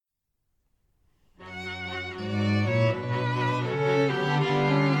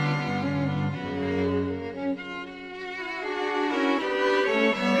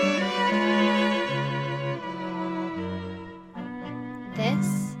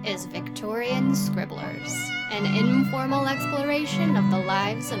is Victorian Scribblers, an informal exploration of the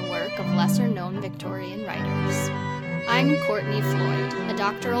lives and work of lesser-known Victorian writers. I'm Courtney Floyd, a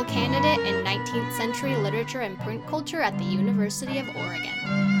doctoral candidate in 19th century literature and print culture at the University of Oregon.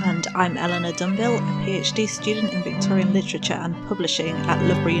 And I'm Eleanor Dunville, a PhD student in Victorian literature and publishing at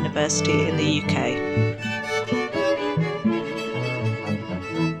Loughborough University in the UK.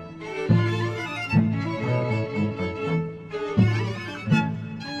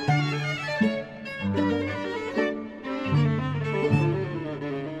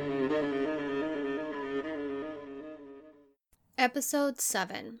 Episode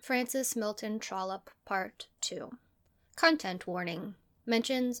 7, Frances Milton Trollope, Part 2. Content warning.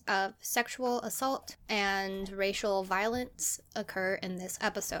 Mentions of sexual assault and racial violence occur in this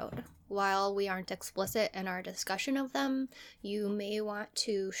episode. While we aren't explicit in our discussion of them, you may want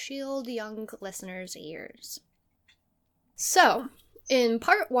to shield young listeners' ears. So, in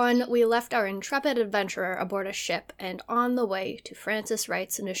Part 1, we left our intrepid adventurer aboard a ship and on the way to Frances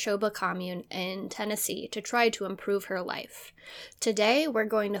Wright's Neshoba commune in Tennessee to try to improve her life. Today, we're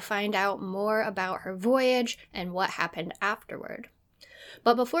going to find out more about her voyage and what happened afterward.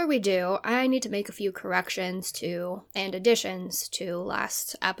 But before we do, I need to make a few corrections to and additions to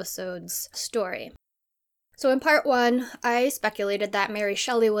last episode's story. So in Part 1, I speculated that Mary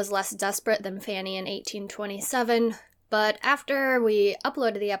Shelley was less desperate than Fanny in 1827, but after we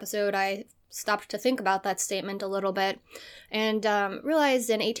uploaded the episode, I stopped to think about that statement a little bit and realized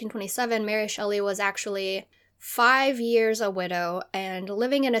in 1827 Mary Shelley was actually 5 years a widow and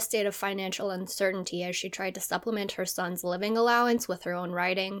living in a state of financial uncertainty as she tried to supplement her son's living allowance with her own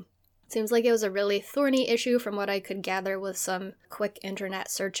writing. Seems like it was a really thorny issue from what I could gather with some quick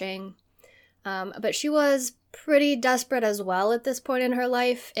internet searching. But she was pretty desperate as well at this point in her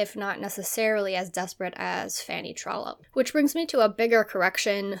life, if not necessarily as desperate as Fanny Trollope. Which brings me to a bigger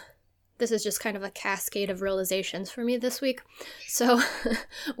correction. This is just kind of a cascade of realizations for me this week. So,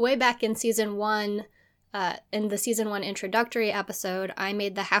 way back in Season 1, in the Season 1 introductory episode, I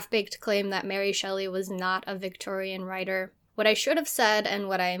made the half-baked claim that Mary Shelley was not a Victorian writer. What I should have said and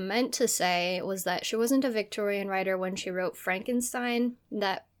what I meant to say was that she wasn't a Victorian writer when she wrote Frankenstein,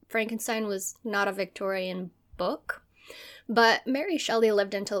 that Frankenstein was not a Victorian book. But Mary Shelley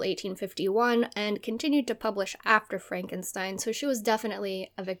lived until 1851 and continued to publish after Frankenstein, so she was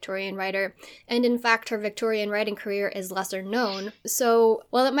definitely a Victorian writer. And in fact, her Victorian writing career is lesser known. So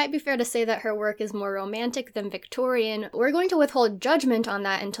while it might be fair to say that her work is more romantic than Victorian, we're going to withhold judgment on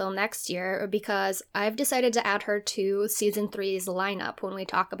that until next year because I've decided to add her to Season 3's lineup when we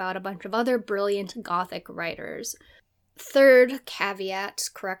talk about a bunch of other brilliant Gothic writers. Third caveat,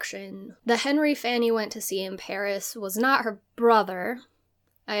 correction. The Henry Fanny went to see in Paris was not her brother.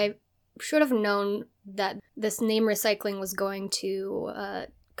 I should have known that this name recycling was going to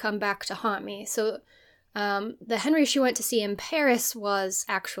come back to haunt me. So the Henry she went to see in Paris was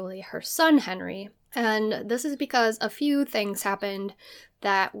actually her son Henry. And this is because a few things happened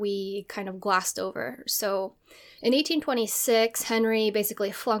that we kind of glossed over. So in 1826, Henry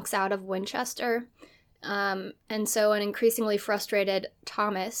basically flunks out of Winchester. And so an increasingly frustrated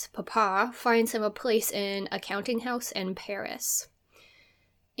Thomas, Papa, finds him a place in a counting house in Paris.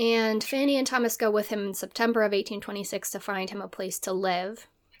 And Fanny and Thomas go with him in September of 1826 to find him a place to live.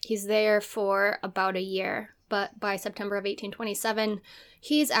 He's there for about a year, but by September of 1827,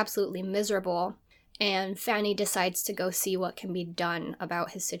 he's absolutely miserable, and Fanny decides to go see what can be done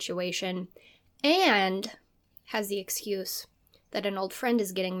about his situation, and has the excuse that an old friend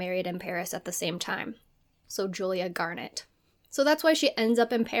is getting married in Paris at the same time. So Julia Garnet. So that's why she ends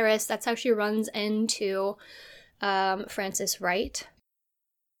up in Paris. That's how she runs into Frances Wright.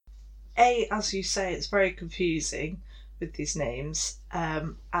 A, as you say, it's very confusing with these names.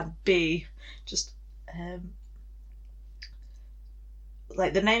 And B, just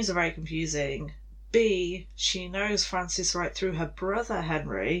like the names are very confusing. B, she knows Frances Wright through her brother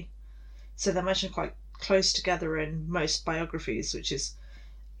Henry. So they're mentioned quite close together in most biographies, which is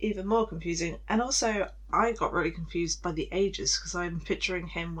even more confusing. And also, I got really confused by the ages because I'm picturing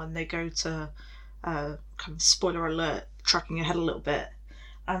him when they go to, kind of spoiler alert, tracking ahead a little bit.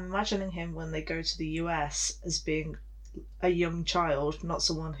 I'm imagining him when they go to the US as being a young child, not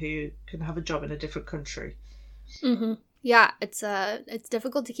someone who can have a job in a different country. Mm-hmm. Yeah, it's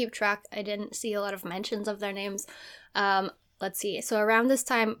difficult to keep track. I didn't see a lot of mentions of their names. Let's see. So around this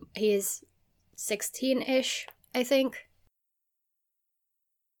time, he's 16-ish, I think.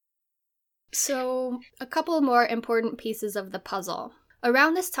 So, a couple more important pieces of the puzzle.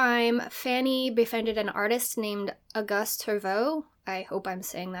 Around this time, Fanny befriended an artist named Auguste Herveau. I hope I'm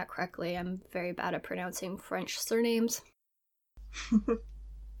saying that correctly. I'm very bad at pronouncing French surnames.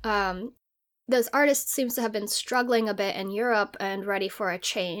 This artist seems to have been struggling a bit in Europe and ready for a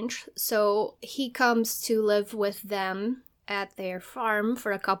change, so he comes to live with them at their farm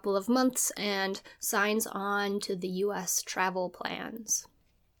for a couple of months and signs on to the US travel plans.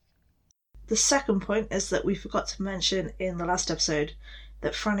 The second point is that we forgot to mention in the last episode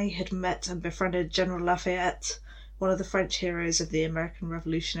that Franny had met and befriended General Lafayette, one of the French heroes of the American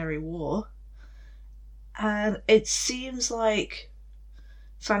Revolutionary War. And it seems like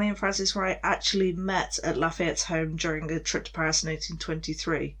Fanny and Frances Wright actually met at Lafayette's home during a trip to Paris in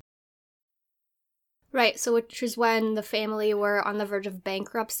 1823. Right, so which is when the family were on the verge of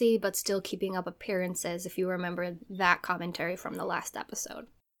bankruptcy, but still keeping up appearances, if you remember that commentary from the last episode.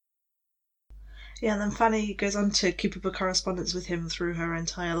 Yeah, and then Fanny goes on to keep up a correspondence with him through her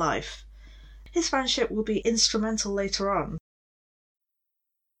entire life. His friendship will be instrumental later on.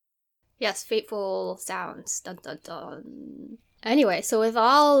 Yes, fateful sounds. Dun dun dun. Anyway, so with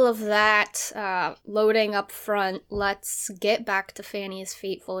all of that loading up front, let's get back to Fanny's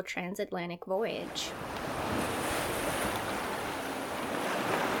fateful transatlantic voyage.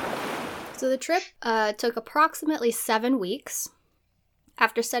 So the trip took approximately 7 weeks.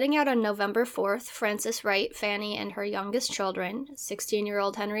 After setting out on November 4th, Frances Wright, Fanny, and her youngest children,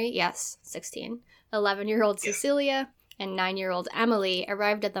 16-year-old Henry, yes, 16, 11-year-old Cecilia, and 9-year-old Emily,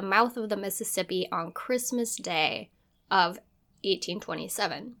 arrived at the mouth of the Mississippi on Christmas Day of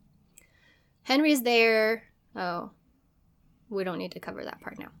 1827. Henry's there. Oh, we don't need to cover that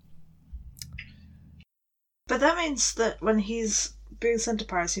part now. But that means that when he's being sent to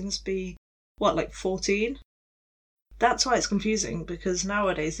Paris, he must be, like 14? That's why it's confusing, because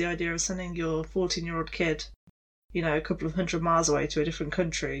nowadays the idea of sending your 14-year-old kid, a couple of 100 miles away to a different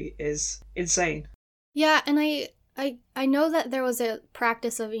country is insane. Yeah, and I know that there was a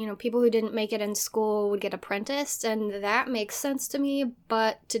practice of, people who didn't make it in school would get apprenticed, and that makes sense to me,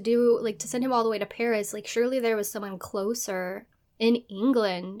 but to send him all the way to Paris, surely there was someone closer in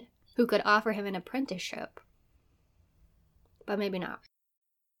England who could offer him an apprenticeship. But maybe not.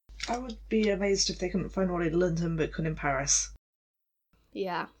 I would be amazed if they couldn't find one in London but could in Paris.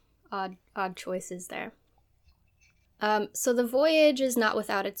 Yeah, odd choices there. So the voyage is not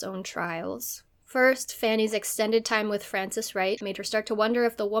without its own trials. First, Fanny's extended time with Frances Wright made her start to wonder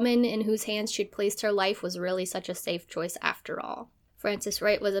if the woman in whose hands she'd placed her life was really such a safe choice after all. Frances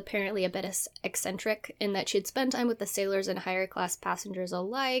Wright was apparently a bit eccentric in that she'd spend time with the sailors and higher class passengers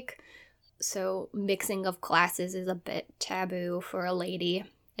alike, so mixing of classes is a bit taboo for a lady,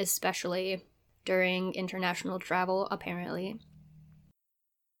 especially during international travel, apparently.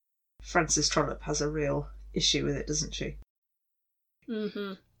 Frances Trollope has a real issue with it, doesn't she?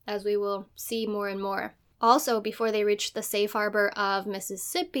 Mm-hmm. As we will see more and more. Also, before they reached the safe harbor of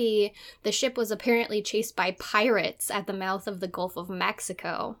Mississippi, the ship was apparently chased by pirates at the mouth of the Gulf of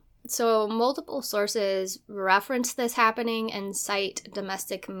Mexico. So multiple sources reference this happening and cite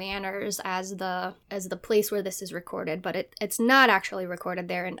Domestic Manners as the place where this is recorded, but it's not actually recorded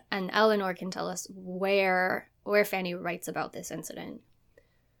there, and Eleanor can tell us where Fanny writes about this incident.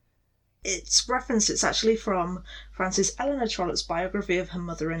 It's referenced, it's actually from Frances Eleanor Trollope's biography of her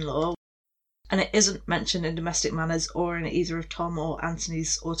mother-in-law, and it isn't mentioned in Domestic Manners or in either of Tom or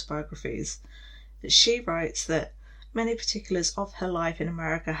Anthony's autobiographies. She writes that many particulars of her life in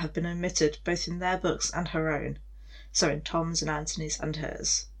America have been omitted both in their books and her own, so in Tom's and Anthony's and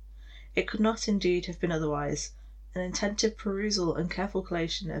hers. It could not indeed have been otherwise. An attentive perusal and careful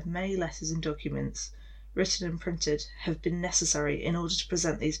collation of many letters and documents, written and printed, have been necessary in order to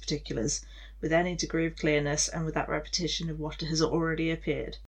present these particulars with any degree of clearness and without repetition of what has already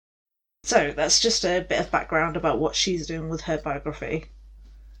appeared. So that's just a bit of background about what she's doing with her biography.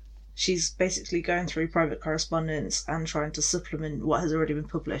 She's basically going through private correspondence and trying to supplement what has already been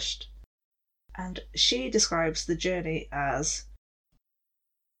published. And she describes the journey as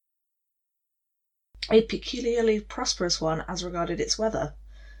a peculiarly prosperous one as regarded its weather,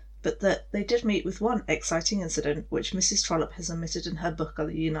 but that they did meet with one exciting incident which Mrs. Trollope has omitted in her book on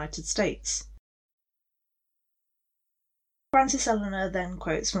the United States. Frances Eleanor then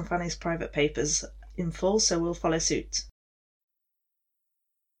quotes from Fanny's private papers in full, so we'll follow suit.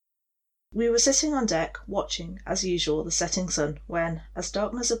 We were sitting on deck, watching, as usual, the setting sun, when, as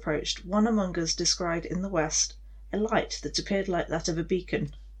darkness approached, one among us descried in the west a light that appeared like that of a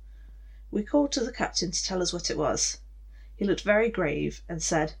beacon. We called to the captain to tell us what it was. He looked very grave, and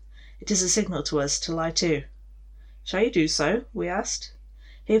said, "It is a signal to us to lie to." "Shall you do so?" we asked.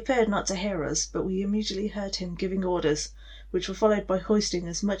 He appeared not to hear us, but we immediately heard him giving orders, which were followed by hoisting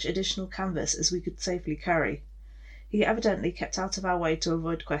as much additional canvas as we could safely carry. He evidently kept out of our way to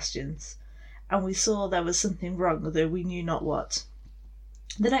avoid questions, and we saw there was something wrong, though we knew not what.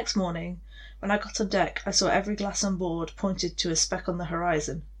 The next morning, when I got on deck, I saw every glass on board pointed to a speck on the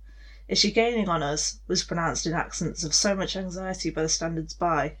horizon. "Is she gaining on us?" was pronounced in accents of so much anxiety by the standards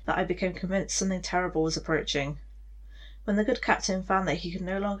by, that I became convinced something terrible was approaching. When the good captain found that he could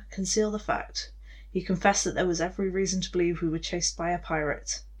no longer conceal the fact, he confessed that there was every reason to believe we were chased by a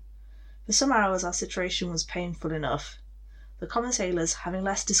pirate. For some hours our situation was painful enough. The common sailors, having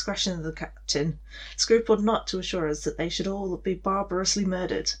less discretion than the captain, scrupled not to assure us that they should all be barbarously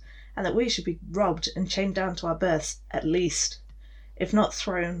murdered, and that we should be robbed and chained down to our berths at least, if not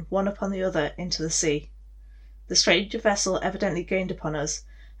thrown one upon the other into the sea. The strange vessel evidently gained upon us,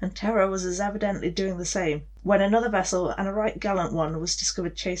 and terror was as evidently doing the same, when another vessel, and a right gallant one, was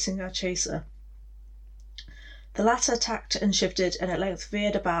discovered chasing our chaser. The latter tacked and shifted, and at length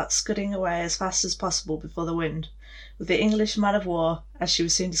veered about, scudding away as fast as possible before the wind, with the English man-of-war, as she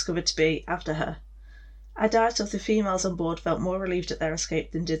was soon discovered to be, after her. I doubt if the females on board felt more relieved at their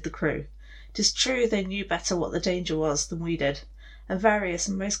escape than did the crew. 'Tis true they knew better what the danger was than we did, and various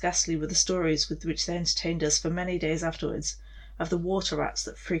and most ghastly were the stories with which they entertained us for many days afterwards, of the water rats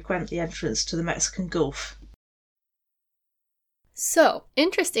that frequent the entrance to the Mexican Gulf. So,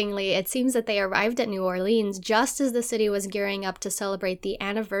 interestingly, it seems that they arrived at New Orleans just as the city was gearing up to celebrate the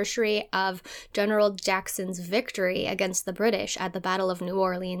anniversary of General Jackson's victory against the British at the Battle of New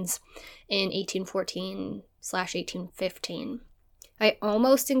Orleans in 1814/1815. I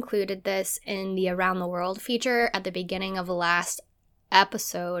almost included this in the Around the World feature at the beginning of the last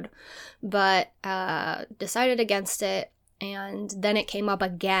episode, but decided against it. And then it came up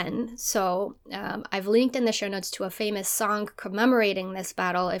again. So I've linked in the show notes to a famous song commemorating this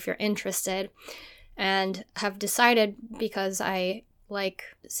battle if you're interested, and have decided, because I like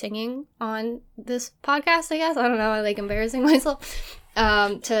singing on this podcast, I guess, I don't know, I like embarrassing myself,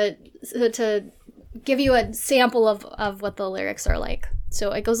 to give you a sample of what the lyrics are like.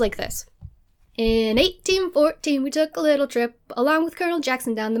 So it goes like this. In 1814, we took a little trip, along with Colonel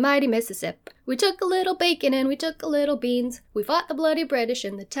Jackson down the mighty Mississippi. We took a little bacon and we took a little beans. We fought the bloody British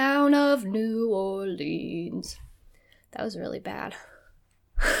in the town of New Orleans. That was really bad.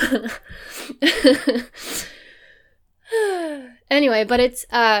 Anyway, but it's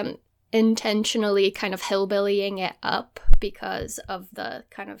intentionally kind of hillbillying it up because of the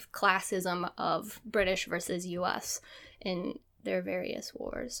kind of classism of British versus US in their various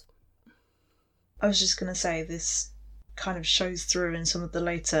wars. I was just going to say, this kind of shows through in some of the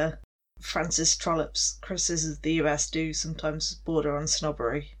later Francis Trollope's criticisms of the US do sometimes border on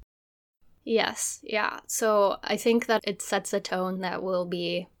snobbery. Yes, yeah. So I think that it sets a tone that will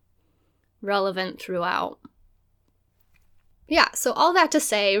be relevant throughout. Yeah, so all that to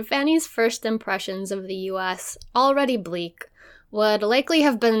say, Fanny's first impressions of the US, already bleak, would likely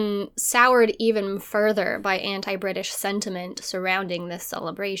have been soured even further by anti-British sentiment surrounding this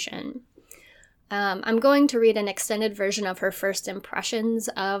celebration. I'm going to read an extended version of her first impressions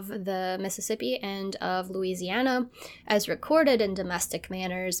of the Mississippi and of Louisiana as recorded in Domestic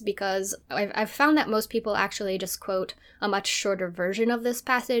Manners, because I've found that most people actually just quote a much shorter version of this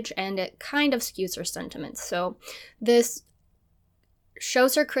passage, and it kind of skews her sentiments. So this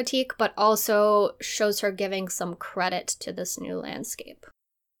shows her critique, but also shows her giving some credit to this new landscape.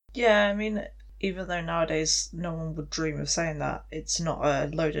 Yeah, I mean, even though nowadays no one would dream of saying that, it's not a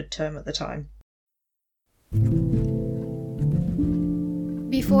loaded term at the time.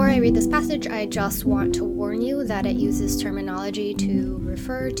 Before I read this passage, I just want to warn you that it uses terminology to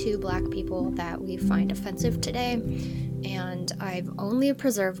refer to Black people that we find offensive today, and I've only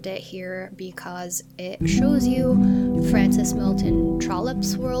preserved it here because it shows you Frances Milton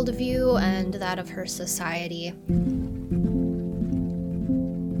Trollope's worldview and that of her society.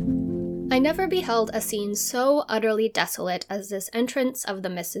 I never beheld a scene so utterly desolate as this entrance of the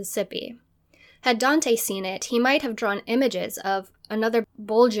Mississippi. Had Dante seen it, he might have drawn images of another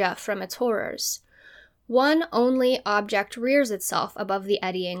Bolgia from its horrors. One only object rears itself above the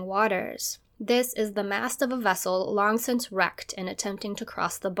eddying waters. This is the mast of a vessel long since wrecked in attempting to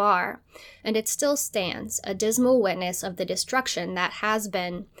cross the bar, and it still stands, a dismal witness of the destruction that has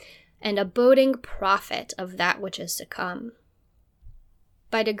been, and a boding prophet of that which is to come.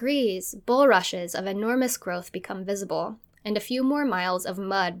 By degrees, bulrushes of enormous growth become visible, and a few more miles of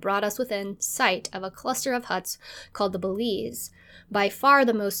mud brought us within sight of a cluster of huts called the Belize, by far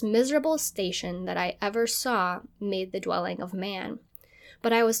the most miserable station that I ever saw made the dwelling of man.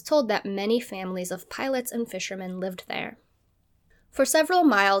 But I was told that many families of pilots and fishermen lived there. For several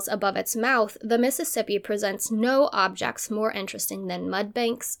miles above its mouth, the Mississippi presents no objects more interesting than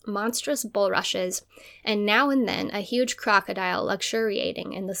mudbanks, monstrous bulrushes, and now and then a huge crocodile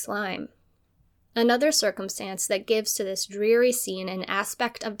luxuriating in the slime. Another circumstance that gives to this dreary scene an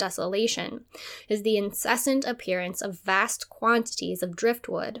aspect of desolation is the incessant appearance of vast quantities of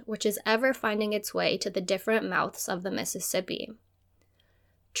driftwood, which is ever finding its way to the different mouths of the Mississippi.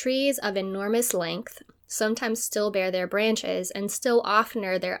 Trees of enormous length sometimes still bear their branches, and still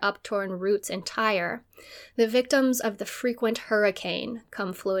oftener their uptorn roots entire, the victims of the frequent hurricane,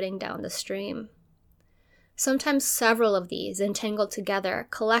 come floating down the stream. Sometimes several of these, entangled together,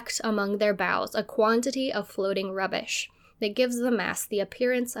 collect among their boughs a quantity of floating rubbish that gives the mass the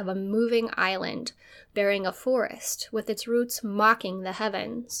appearance of a moving island, bearing a forest, with its roots mocking the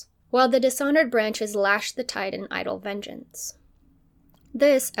heavens, while the dishonored branches lash the tide in idle vengeance.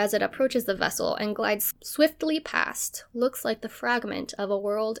 This, as it approaches the vessel and glides swiftly past, looks like the fragment of a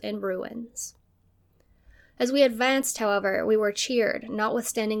world in ruins. As we advanced, however, we were cheered,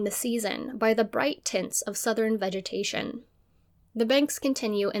 notwithstanding the season, by the bright tints of southern vegetation. The banks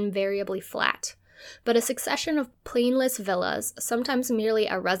continue invariably flat, but a succession of planeless villas, sometimes merely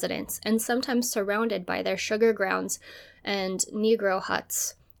a residence, and sometimes surrounded by their sugar grounds and Negro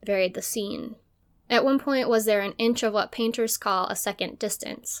huts, varied the scene. At one point was there an inch of what painters call a second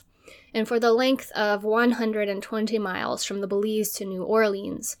distance, and for the length of 120 miles from the Belize to New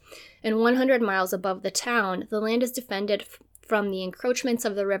Orleans, and 100 miles above the town, the land is defended from the encroachments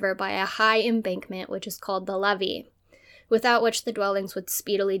of the river by a high embankment which is called the levee, without which the dwellings would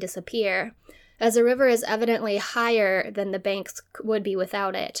speedily disappear, as the river is evidently higher than the banks would be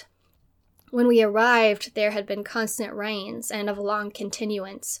without it. When we arrived, there had been constant rains, and of long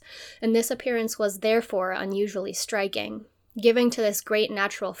continuance, and this appearance was therefore unusually striking, giving to this great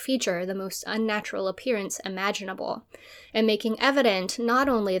natural feature the most unnatural appearance imaginable, and making evident not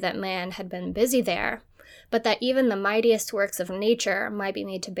only that man had been busy there, but that even the mightiest works of nature might be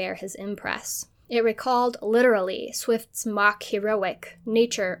made to bear his impress. It recalled, literally, Swift's mock heroic,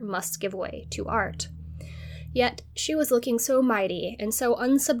 "Nature must give way to art." Yet she was looking so mighty and so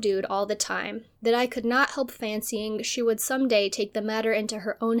unsubdued all the time that I could not help fancying she would some day take the matter into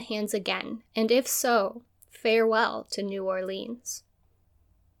her own hands again, and if so, farewell to New Orleans.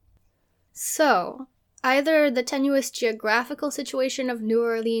 So, either the tenuous geographical situation of New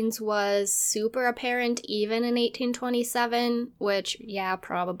Orleans was super apparent even in 1827, which, yeah,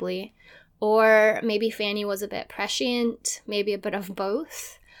 probably, or maybe Fanny was a bit prescient, maybe a bit of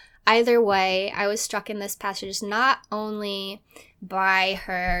both. Either way, I was struck in this passage not only by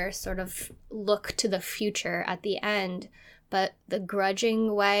her sort of look to the future at the end, but the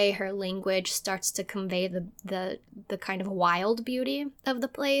grudging way her language starts to convey the kind of wild beauty of the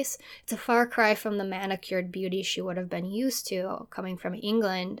place. It's a far cry from the manicured beauty she would have been used to coming from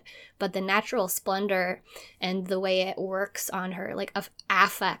England, but the natural splendor and the way it works on her, like,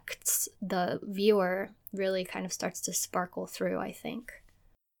 affects the viewer, really kind of starts to sparkle through, I think.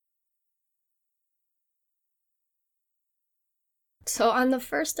 So on the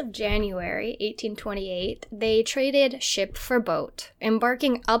 1st of January, 1828, they traded ship for boat,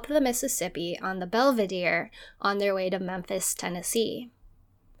 embarking up the Mississippi on the Belvedere on their way to Memphis, Tennessee.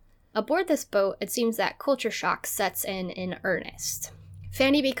 Aboard this boat, it seems that culture shock sets in earnest.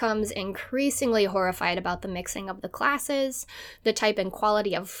 Fanny becomes increasingly horrified about the mixing of the classes, the type and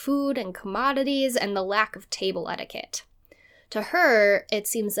quality of food and commodities, and the lack of table etiquette. To her, it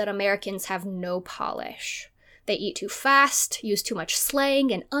seems that Americans have no polish. They eat too fast, use too much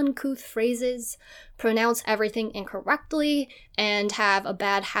slang and uncouth phrases, pronounce everything incorrectly, and have a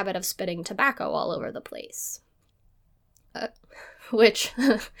bad habit of spitting tobacco all over the place. Which,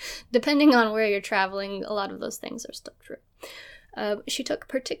 depending on where you're traveling, a lot of those things are still true. She took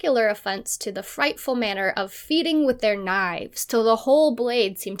particular offense to the frightful manner of feeding with their knives till the whole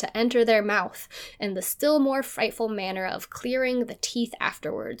blade seemed to enter their mouth, and the still more frightful manner of clearing the teeth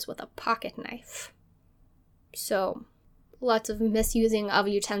afterwards with a pocket knife. So, lots of misusing of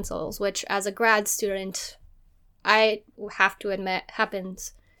utensils, which as a grad student, I have to admit,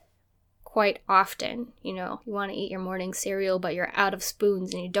 happens quite often. You know, you want to eat your morning cereal, but you're out of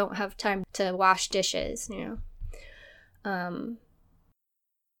spoons and you don't have time to wash dishes, you know.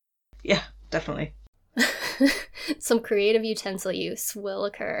 Yeah, definitely. Some creative utensil use will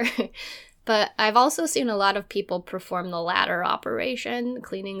occur. But I've also seen a lot of people perform the latter operation,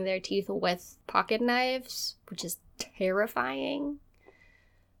 cleaning their teeth with pocket knives, which is terrifying.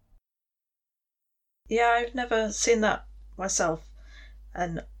 Yeah, I've never seen that myself.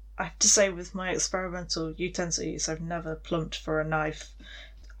 And I have to say, with my experimental utensil use, I've never plumped for a knife.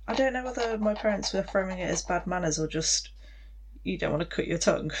 I don't know whether my parents were framing it as bad manners or just you don't want to cut your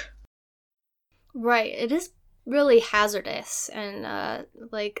tongue. Right, it is really hazardous, and I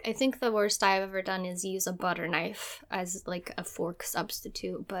think the worst I've ever done is use a butter knife as like a fork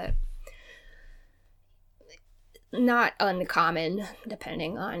substitute, but not uncommon,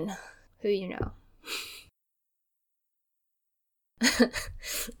 depending on who you know.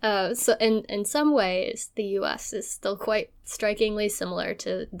 So in some ways, the US is still quite strikingly similar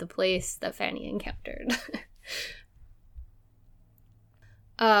to the place that Fanny encountered.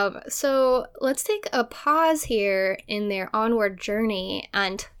 So let's take a pause here in their onward journey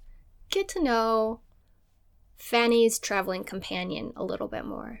and get to know Fanny's traveling companion a little bit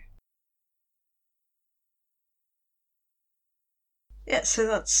more. Yeah, so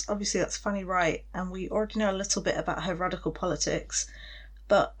that's Fanny Wright, and we already know a little bit about her radical politics,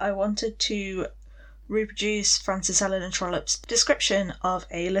 but I wanted to reproduce Frances Eleanor Trollope's description of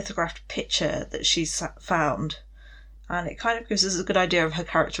a lithographed picture that she's found, and it kind of gives us a good idea of her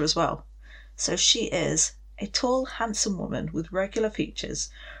character as well. So she is a tall, handsome woman with regular features,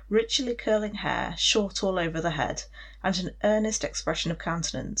 richly curling hair, short all over the head, and an earnest expression of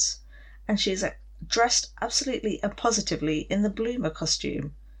countenance, and she is dressed absolutely and positively in the bloomer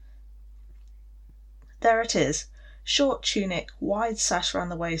costume. There it is. Short tunic, wide sash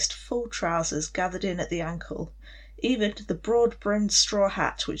round the waist, full trousers gathered in at the ankle, even the broad-brimmed straw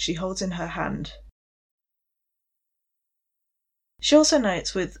hat which she holds in her hand. She also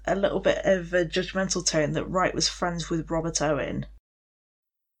notes with a little bit of a judgmental tone that Wright was friends with Robert Owen.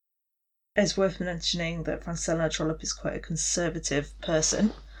 It's worth mentioning that Frances Eleanor Trollope is quite a conservative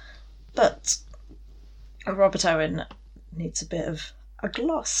person, but Robert Owen needs a bit of a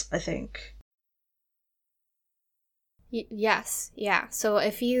gloss, I think. Yes, yeah. So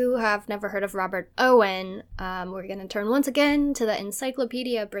if you have never heard of Robert Owen, we're going to turn once again to the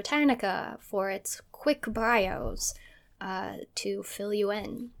Encyclopedia Britannica for its quick bios to fill you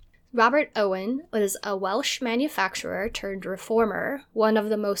in. Robert Owen was a Welsh manufacturer turned reformer, one of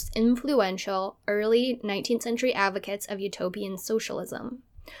the most influential early 19th century advocates of utopian socialism.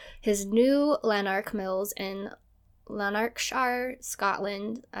 His new Lanark mills in Lanarkshire,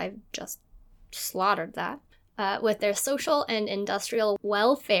 Scotland, I've just slaughtered that, with their social and industrial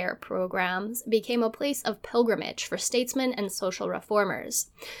welfare programs, became a place of pilgrimage for statesmen and social reformers.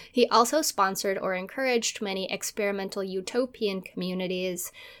 He also sponsored or encouraged many experimental utopian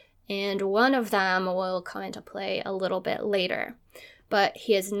communities, and one of them will come into play a little bit later. But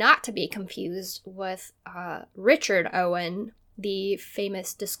he is not to be confused with Richard Owen, the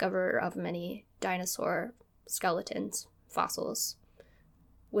famous discoverer of many dinosaur skeletons, fossils,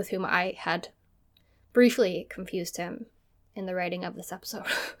 with whom I had briefly confused him in the writing of this episode.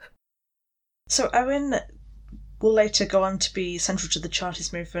 So Owen will later go on to be central to the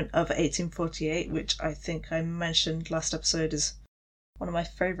Chartist movement of 1848, which I think I mentioned last episode is one of my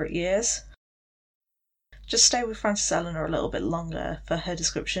favourite years. Just stay with Frances Eleanor a little bit longer for her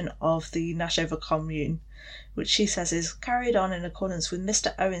description of the Nashover Commune, which she says is carried on in accordance with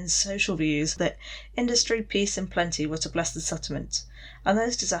Mr. Owen's social views that industry, peace and plenty were to bless the settlement, and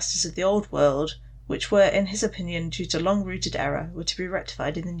those disasters of the old world, which were, in his opinion, due to long-rooted error, were to be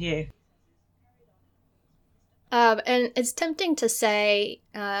rectified in the new. And it's tempting to say,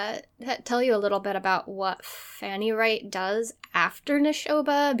 tell you a little bit about what Fanny Wright does after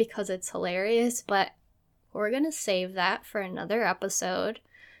Nashoba, because it's hilarious, but we're going to save that for another episode.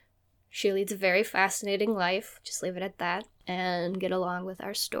 She leads a very fascinating life, just leave it at that, and get along with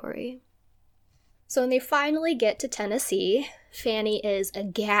our story. So when they finally get to Tennessee, Fanny is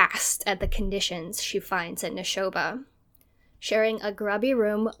aghast at the conditions she finds at Nashoba. Sharing a grubby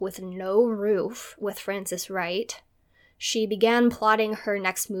room with no roof with Frances Wright, she began plotting her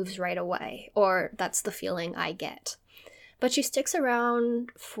next moves right away, or that's the feeling I get. But she sticks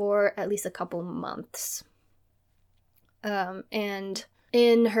around for at least a couple months. And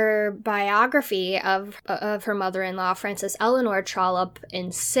in her biography of her mother-in-law, Frances Eleanor Trollope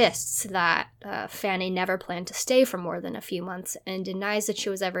insists that Fanny never planned to stay for more than a few months and denies that she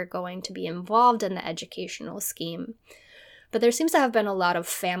was ever going to be involved in the educational scheme. But there seems to have been a lot of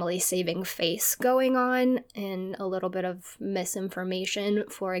family saving face going on and a little bit of misinformation.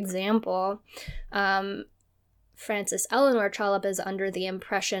 For example, Frances Eleanor Trollope is under the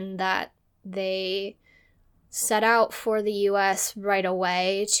impression that they set out for the U.S. right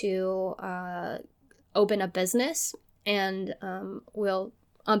away to open a business, and we'll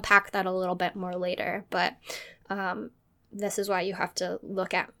unpack that a little bit more later. But this is why you have to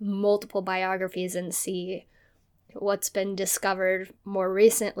look at multiple biographies and see what's been discovered more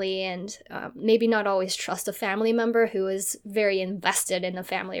recently, and maybe not always trust a family member who is very invested in the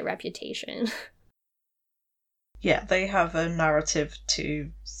family reputation. Yeah, they have a narrative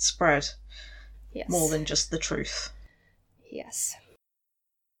to spread. Yes. More than just the truth. Yes.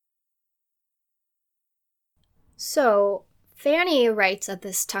 So, Fanny writes at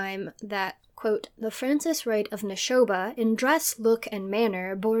this time that, quote, "The Frances Wright of Nashoba, in dress, look, and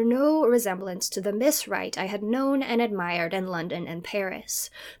manner, bore no resemblance to the Miss Wright I had known and admired in London and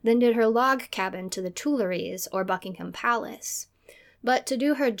Paris, than did her log cabin to the Tuileries or Buckingham Palace. But to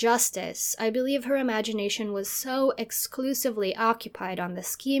do her justice, I believe her imagination was so exclusively occupied on the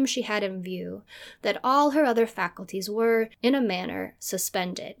scheme she had in view that all her other faculties were, in a manner,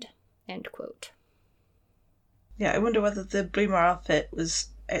 suspended." End quote. Yeah, I wonder whether the bloomer outfit was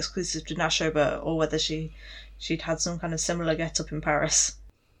exclusive to Nashoba or whether she'd had some kind of similar get-up in Paris.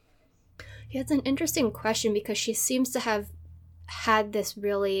 Yeah, it's an interesting question because she seems to have had this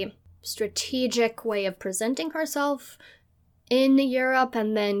really strategic way of presenting herself in Europe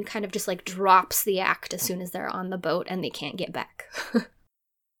and then kind of just like drops the act as soon as they're on the boat and they can't get back.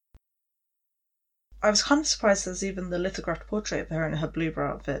 I was kind of surprised there's even the lithographed portrait of her in her bloomer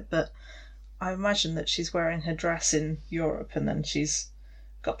outfit, but I imagine that she's wearing her dress in Europe and then she's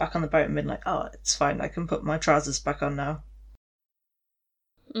got back on the boat and been like, oh, it's fine, I can put my trousers back on now.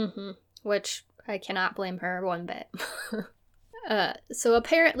 Which I cannot blame her one bit. So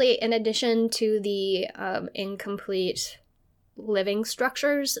apparently, in addition to the incomplete living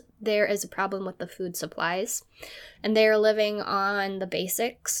structures, there is a problem with the food supplies. And they are living on the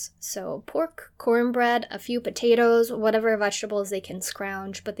basics. So pork, cornbread, a few potatoes, whatever vegetables they can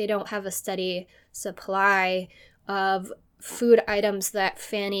scrounge, but they don't have a steady supply of food items that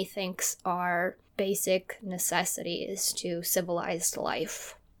Fanny thinks are basic necessities to civilized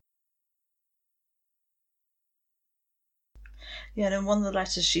life. Yeah, and in one of the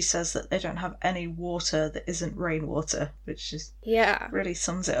letters she says that they don't have any water that isn't rainwater, which is really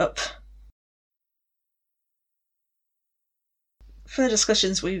sums it up. For the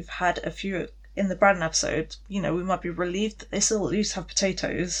discussions we've had a few in the Braddon episode, we might be relieved that they still at least have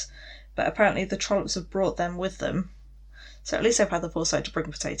potatoes, but apparently the Trollops have brought them with them, so at least they've had the foresight to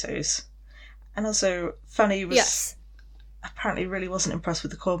bring potatoes. And also, Fanny was apparently really wasn't impressed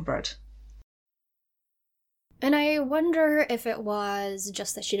with the cornbread. And I wonder if it was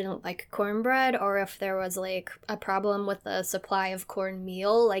just that she didn't like cornbread, or if there was, like, a problem with the supply of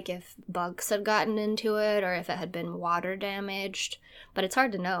cornmeal, like if bugs had gotten into it, or if it had been water damaged. But it's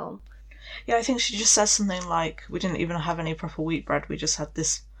hard to know. Yeah, I think she just says something like, we didn't even have any proper wheat bread, we just had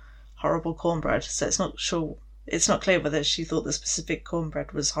this horrible cornbread. So it's not clear whether she thought the specific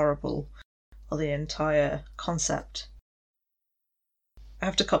cornbread was horrible, or the entire concept. I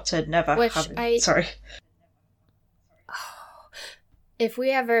have to cop to never having... Sorry. If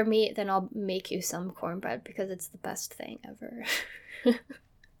we ever meet, then I'll make you some cornbread because it's the best thing ever.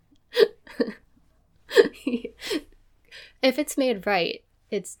 If it's made right,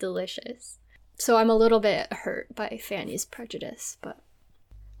 it's delicious. So I'm a little bit hurt by Fanny's prejudice, but...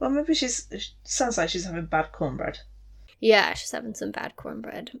 Well, maybe sounds like she's having bad cornbread. Yeah, she's having some bad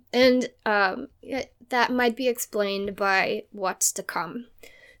cornbread. And that might be explained by what's to come.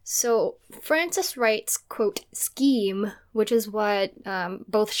 So Frances Wright's, quote, scheme, which is what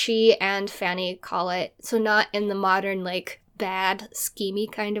both she and Fanny call it, so not in the modern, like, bad,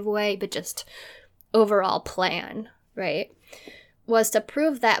 schemey kind of way, but just overall plan, right, was to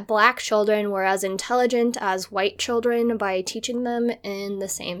prove that black children were as intelligent as white children by teaching them in the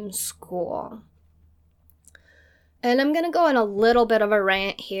same school. And I'm going to go on a little bit of a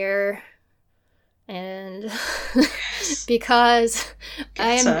rant here. And because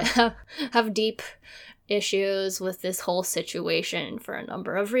I have deep issues with this whole situation for a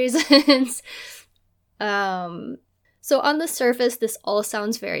number of reasons. So on the surface, this all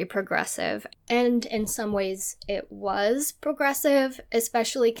sounds very progressive, and in some ways it was progressive,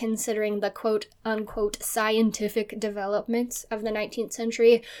 especially considering the quote-unquote scientific developments of the 19th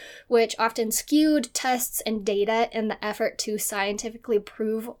century, which often skewed tests and data in the effort to scientifically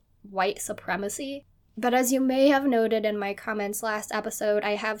prove white supremacy. But as you may have noted in my comments last episode,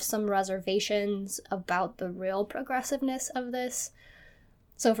 I have some reservations about the real progressiveness of this.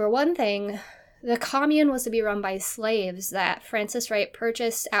 So for one thing, the commune was to be run by slaves that Frances Wright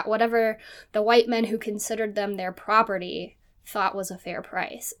purchased at whatever the white men who considered them their property thought was a fair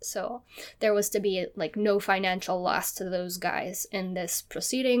price. So there was to be, like, no financial loss to those guys in this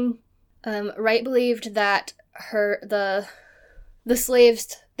proceeding. Wright believed that the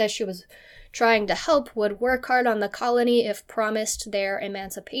slaves that she was trying to help would work hard on the colony if promised their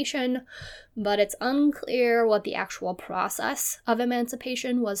emancipation, but it's unclear what the actual process of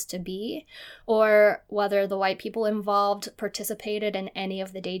emancipation was to be, or whether the white people involved participated in any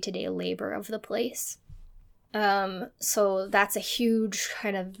of the day-to-day labor of the place. So that's a huge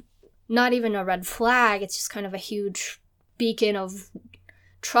kind of, not even a red flag, it's just kind of a huge beacon of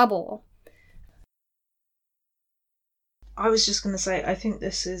trouble. I was just going to say, I think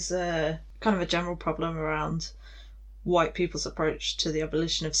this is kind of a general problem around white people's approach to the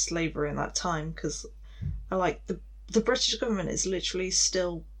abolition of slavery in that time, because the British government is literally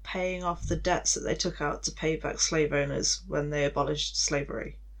still paying off the debts that they took out to pay back slave owners when they abolished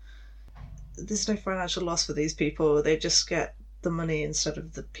slavery. There's no financial loss for these people. They just get the money instead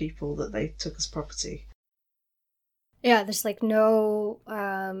of the people that they took as property. Yeah, there's like no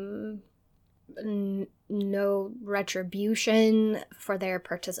no retribution for their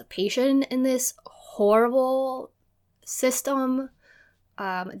participation in this horrible system.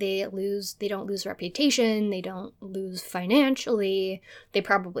 They don't lose reputation, they don't lose financially. They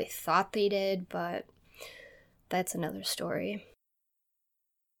probably thought they did, but that's another story.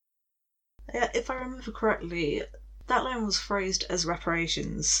 Yeah, if I remember correctly, that line was phrased as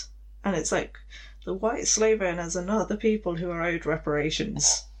reparations, and it's like the white slave owners are not the people who are owed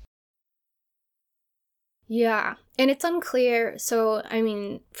reparations. Yeah, and it's unclear. So, I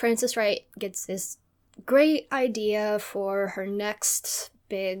mean, Frances Wright gets this great idea for her next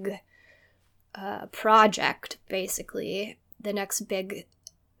big project, basically, the next big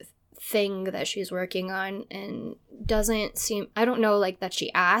thing that she's working on, and doesn't seem, I don't know, like, that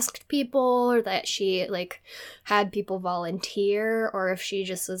she asked people or that she, like, had people volunteer, or if she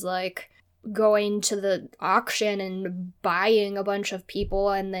just was, like, going to the auction and buying a bunch of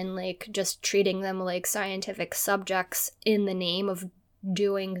people and then, like, just treating them like scientific subjects in the name of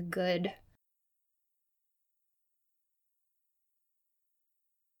doing good.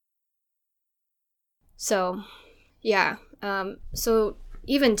 So, yeah. So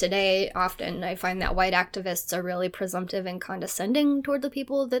even today, often I find that white activists are really presumptive and condescending toward the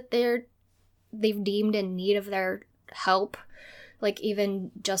people that they've deemed in need of their help. Like,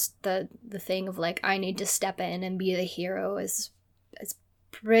 even just the thing of, like, I need to step in and be the hero is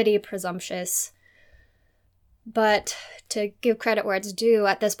pretty presumptuous. But to give credit where it's due,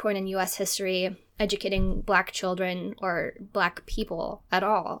 at this point in U.S. history, educating Black children or Black people at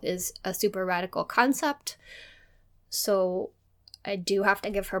all is a super radical concept. So I do have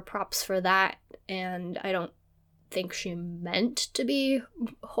to give her props for that, and I don't think she meant to be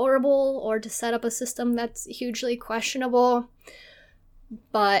horrible or to set up a system that's hugely questionable,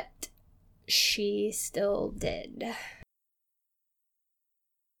 but she still did.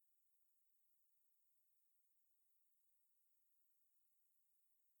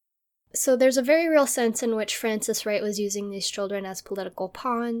 So there's a very real sense in which Frances Wright was using these children as political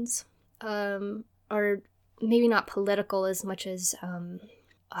pawns, or maybe not political as much as,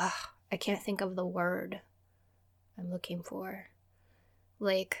 I can't think of the word I'm looking for.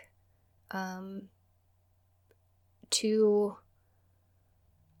 Like,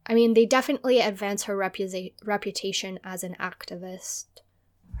 they definitely advance her reputation as an activist.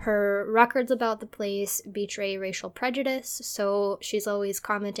 Her records about the place betray racial prejudice, so she's always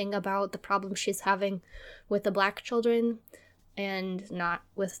commenting about the problems she's having with the Black children and not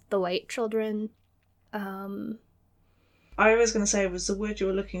with the white children. I was going to say, was the word you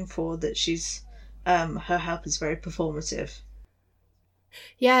were looking for, that she's, her help is very performative.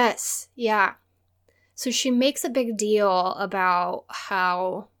 Yes, yeah. So she makes a big deal about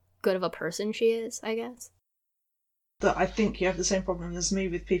how good of a person she is, I guess. That I think you have the same problem as me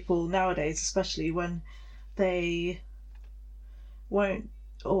with people nowadays, especially when they won't,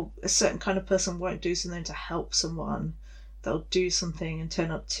 or a certain kind of person won't do something to help someone. They'll do something and turn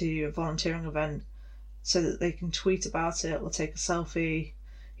up to a volunteering event so that they can tweet about it or take a selfie.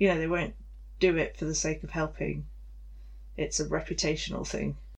 You know, they won't do it for the sake of helping. It's a reputational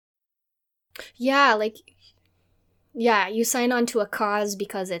thing. Yeah, you sign on to a cause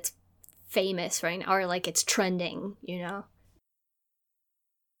because it's famous, right? Or, like, it's trending, you know?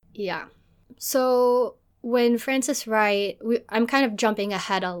 Yeah. So when Frances Wright, I'm kind of jumping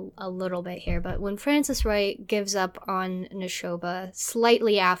ahead a little bit here, but when Frances Wright gives up on Neshoba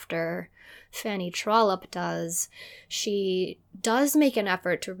slightly after Fanny Trollope does, she does make an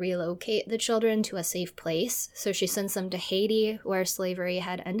effort to relocate the children to a safe place. So she sends them to Haiti, where slavery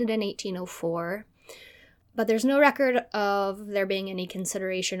had ended in 1804. But there's no record of there being any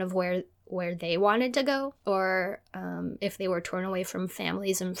consideration of where they wanted to go, or if they were torn away from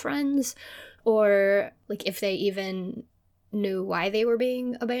families and friends, or, like, if they even knew why they were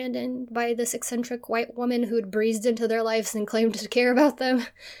being abandoned by this eccentric white woman who'd breezed into their lives and claimed to care about them.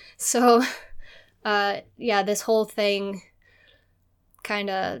 So, this whole thing kind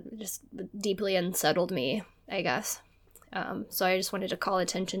of just deeply unsettled me, I guess. So I just wanted to call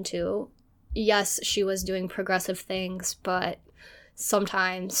attention to, yes, she was doing progressive things, but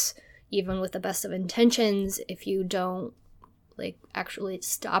sometimes, even with the best of intentions, if you don't, like, actually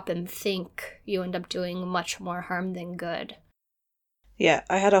stop and think, you end up doing much more harm than good. Yeah,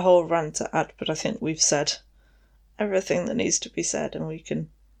 I had a whole rant to add, but I think we've said everything that needs to be said and we can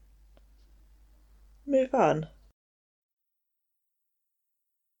move on.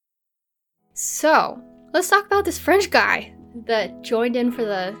 So, let's talk about this French guy that joined in for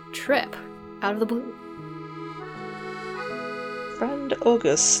the trip out of the blue. Friend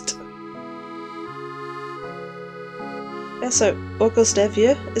Auguste. Yeah, so Auguste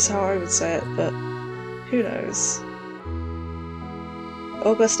Evier is how I would say it, but who knows?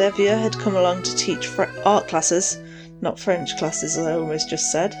 Auguste Evier had come along to teach art classes, not French classes as I almost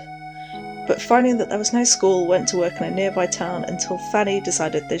just said, but finding that there was no school, went to work in a nearby town until Fanny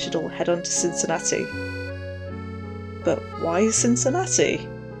decided they should all head on to Cincinnati. But why Cincinnati?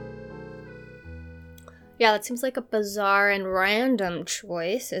 Yeah, that seems like a bizarre and random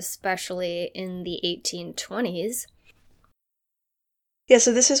choice, especially in the 1820s. Yeah,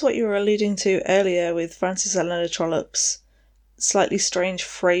 so this is what you were alluding to earlier with Frances Eleanor Trollope's slightly strange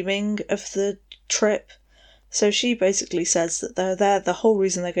framing of the trip. So she basically says that they're there, the whole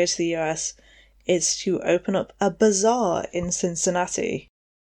reason they go to the US is to open up a bazaar in Cincinnati.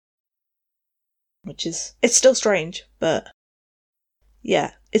 Which is, it's still strange, but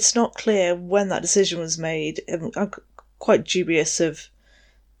yeah, it's not clear when that decision was made. I'm quite dubious of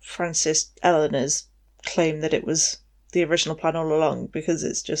Frances Eleanor's claim that it was the original plan all along, because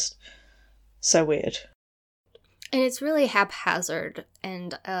it's just so weird. And it's really haphazard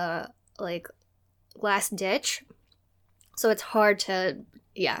and, last ditch. So it's hard to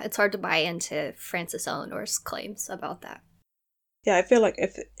buy into Frances Eleanor's claims about that. Yeah, I feel like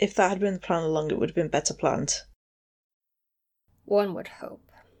if that had been the plan along, it would have been better planned. One would hope.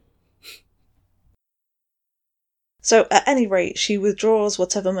 So, at any rate, she withdraws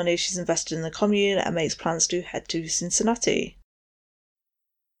whatever money she's invested in the commune and makes plans to head to Cincinnati.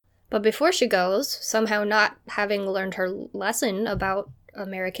 But before she goes, somehow not having learned her lesson about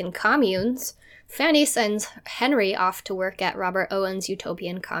American communes, Fanny sends Henry off to work at Robert Owen's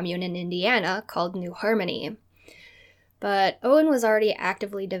utopian commune in Indiana called New Harmony. But Owen was already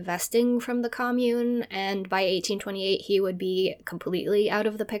actively divesting from the commune, and by 1828 he would be completely out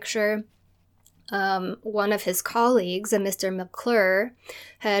of the picture. One of his colleagues, a Mr. McClure,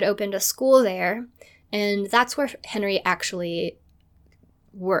 had opened a school there, and that's where Henry actually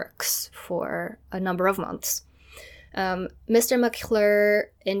works for a number of months. Mr.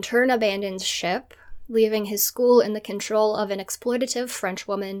 McClure in turn abandons ship, leaving his school in the control of an exploitative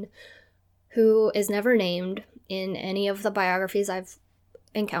Frenchwoman who is never named in any of the biographies I've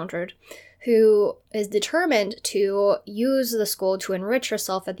encountered, who is determined to use the school to enrich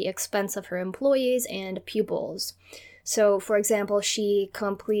herself at the expense of her employees and pupils. So, for example, she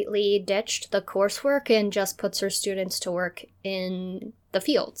completely ditched the coursework and just puts her students to work in the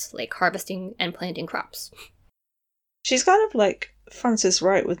fields, like harvesting and planting crops. She's kind of like Frances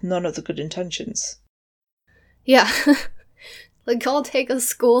Wright with none of the good intentions. Yeah. Like, I'll take a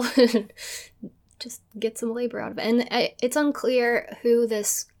school and just get some labor out of it. And it's unclear who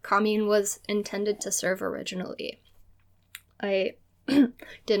this commune was intended to serve originally. I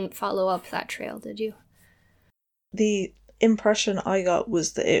didn't follow up that trail, did you? The impression I got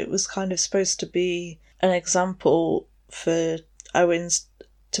was that it was kind of supposed to be an example for Owens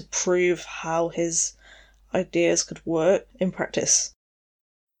to prove how his ideas could work in practice.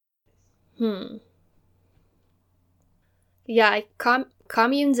 Yeah,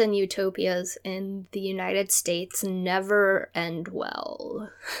 communes and utopias in the United States never end well.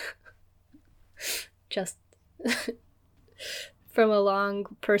 Just from a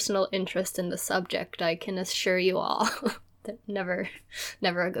long personal interest in the subject, I can assure you all that never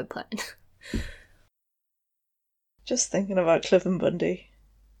a good plan. Just thinking about Cliven Bundy.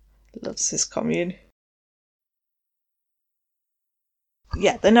 Loves his commune.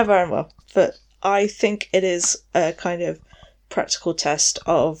 Yeah, they never end well, but I think it is a kind of practical test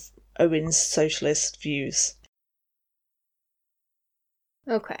of Owen's socialist views.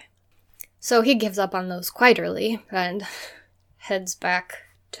 Okay. So he gives up on those quite early and heads back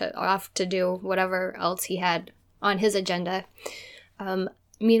off to do whatever else he had on his agenda.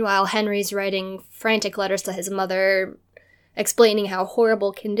 Meanwhile, Henry's writing frantic letters to his mother, explaining how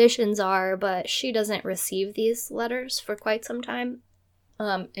horrible conditions are, but she doesn't receive these letters for quite some time.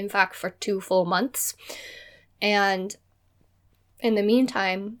 In fact, for 2 full months. And in the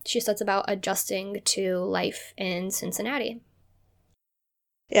meantime, she sets about adjusting to life in Cincinnati.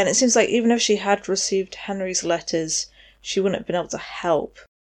 Yeah, and it seems like even if she had received Henry's letters, she wouldn't have been able to help.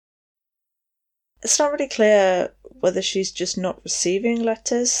 It's not really clear whether she's just not receiving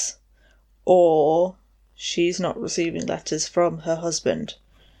letters, or she's not receiving letters from her husband.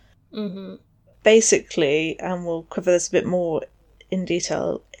 Mm-hmm. Basically, and we'll cover this a bit more in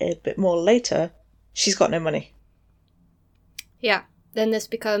detail a bit more later, she's got no money. Yeah, then this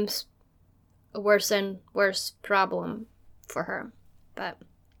becomes a worse and worse problem for her. But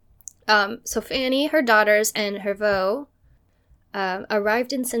so Fanny, her daughters, and Herveau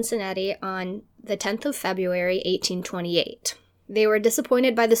arrived in Cincinnati on the 10th of February, 1828. They were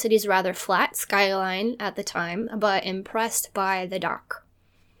disappointed by the city's rather flat skyline at the time, but impressed by the dock.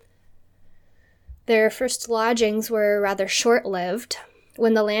 Their first lodgings were rather short-lived,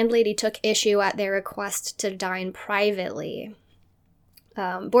 when the landlady took issue at their request to dine privately.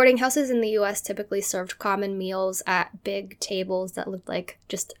 Boarding houses in the U.S. typically served common meals at big tables that looked like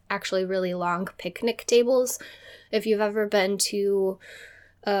just actually really long picnic tables. If you've ever been to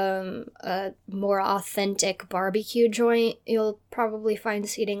a more authentic barbecue joint, you'll probably find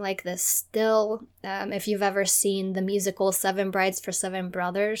seating like this still. If you've ever seen the musical Seven Brides for Seven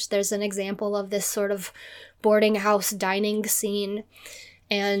Brothers, there's an example of this sort of boarding house dining scene,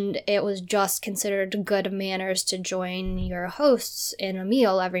 and it was just considered good manners to join your hosts in a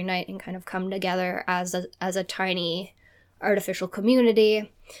meal every night and kind of come together as a tiny artificial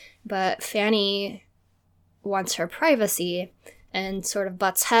community. But Fanny wants her privacy and sort of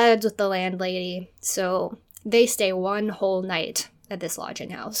butts heads with the landlady, so they stay one whole night at this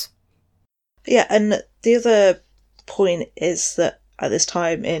lodging house. Yeah, and the other point is that at this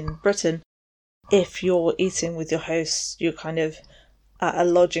time in Britain, if you're eating with your hosts, you're kind of at a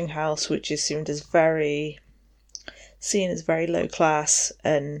lodging house, which is seen as very low class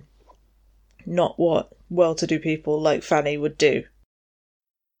and not what well-to-do people like Fanny would do.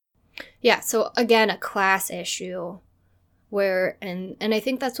 Yeah, so again, a class issue. Where, and I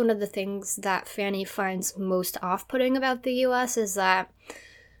think that's one of the things that Fanny finds most off-putting about the U.S. is that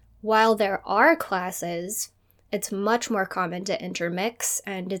while there are classes, it's much more common to intermix,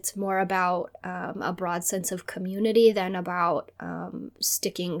 and it's more about a broad sense of community than about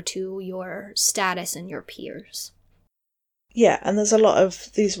sticking to your status and your peers. Yeah, and there's a lot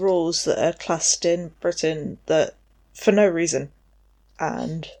of these rules that are classed in Britain that for no reason,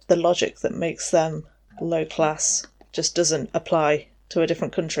 and the logic that makes them low class just doesn't apply to a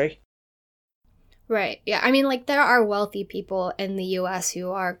different country. Right. Yeah. I mean, like, there are wealthy people in the U.S.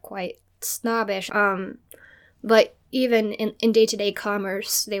 who are quite snobbish. But even in day-to-day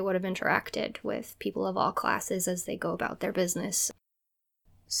commerce, they would have interacted with people of all classes as they go about their business.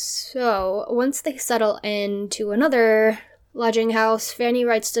 So, once they settle into another lodging house, Fanny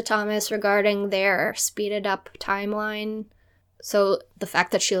writes to Thomas regarding their speeded-up timeline. So the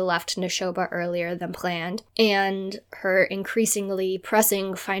fact that she left Neshoba earlier than planned, and her increasingly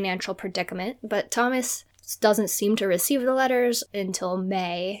pressing financial predicament, but Thomas doesn't seem to receive the letters until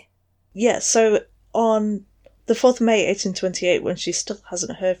May. Yeah, so on the 4th of May 1828, when she still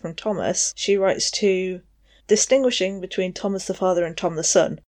hasn't heard from Thomas, she writes to, distinguishing between Thomas the father and Tom the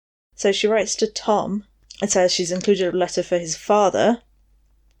son. So she writes to Tom and says she's included a letter for his father,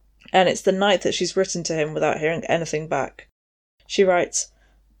 and it's the night that she's written to him without hearing anything back. She writes,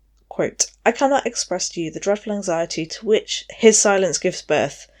 quote, I cannot express to you the dreadful anxiety to which his silence gives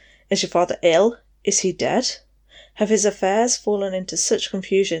birth. Is your father ill? Is he dead? Have his affairs fallen into such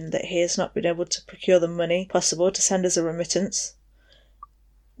confusion that he has not been able to procure the money possible to send us a remittance?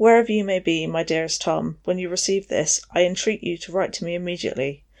 Wherever you may be, my dearest Tom, when you receive this, I entreat you to write to me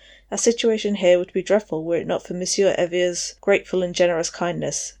immediately. Our situation here would be dreadful were it not for Monsieur Evier's grateful and generous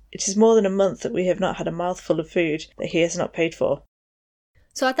kindness. It is more than a month that we have not had a mouthful of food that he has not paid for.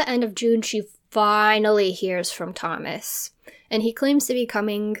 So at the end of June, she finally hears from Thomas, and he claims to be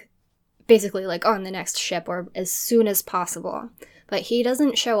coming basically like on the next ship or as soon as possible, but he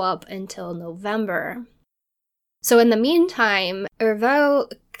doesn't show up until November. So in the meantime, Herveau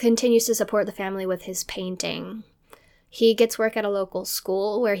continues to support the family with his painting. He gets work at a local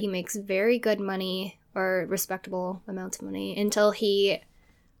school where he makes very good money, or respectable amounts of money, until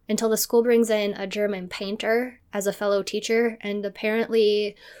the school brings in a German painter as a fellow teacher, and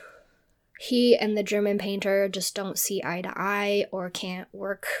apparently he and the German painter just don't see eye to eye or can't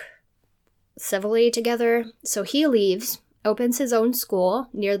work civilly together. So he leaves, opens his own school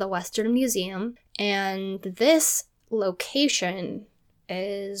near the Western Museum, and this location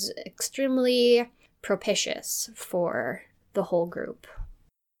is extremely propitious for the whole group.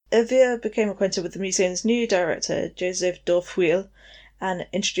 Evier became acquainted with the museum's new director, Joseph Dorfeuille, and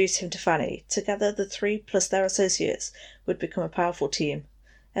introduced him to Fanny. Together, the three plus their associates would become a powerful team.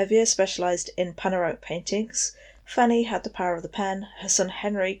 Evier specialised in panoramic paintings. Fanny had the power of the pen. Her son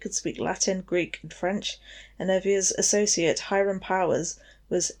Henry could speak Latin, Greek, and French, and Evier's associate Hiram Powers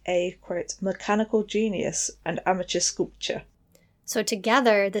was a, quote, mechanical genius and amateur sculptor. So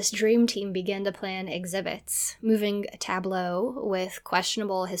together, this dream team began to plan exhibits, moving tableau with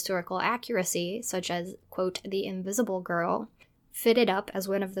questionable historical accuracy, such as, quote, The Invisible Girl, fitted up as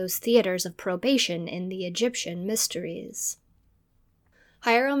one of those theaters of probation in the Egyptian mysteries.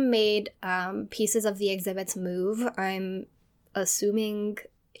 Hiram made pieces of the exhibits move. I'm assuming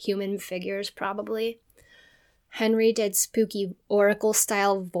human figures, probably. Henry did spooky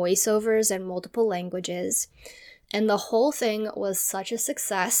oracle-style voiceovers in multiple languages, and the whole thing was such a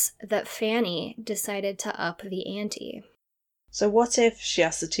success that Fanny decided to up the ante. So what if, she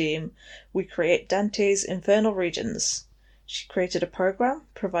asked the team, we create Dante's Infernal Regions? She created a program,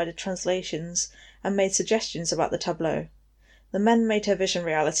 provided translations, and made suggestions about the tableau. The men made her vision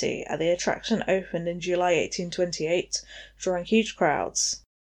reality, and the attraction opened in July 1828, drawing huge crowds.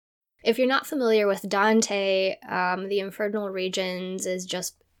 If you're not familiar with Dante, the Infernal Regions is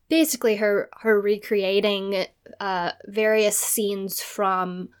just basically her recreating various scenes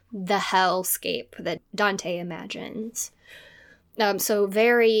from the hellscape that Dante imagines. So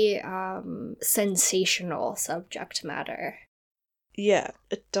very sensational subject matter. Yeah,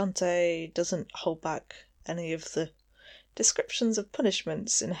 Dante doesn't hold back any of the descriptions of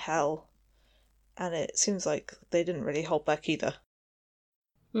punishments in hell, and it seems like they didn't really hold back either.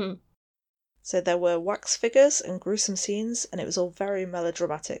 So there were wax figures and gruesome scenes, and it was all very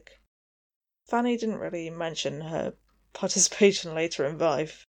melodramatic. Fanny didn't really mention her participation later in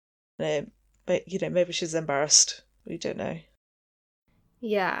life. But, maybe she's embarrassed. We don't know.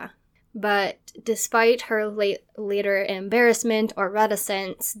 Yeah, but despite her later embarrassment or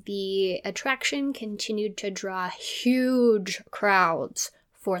reticence, the attraction continued to draw huge crowds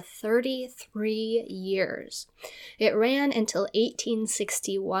for 33 years. It ran until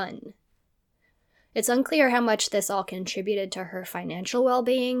 1861. It's unclear how much this all contributed to her financial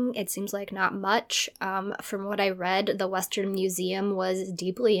well-being. It seems like not much. From what I read, the Western Museum was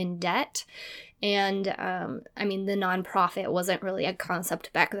deeply in debt. And, the nonprofit wasn't really a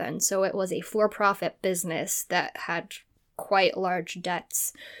concept back then. So it was a for-profit business that had quite large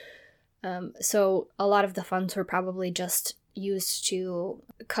debts. So a lot of the funds were probably just used to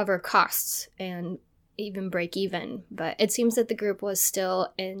cover costs and even break even, but it seems that the group was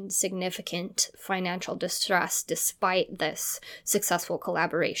still in significant financial distress despite this successful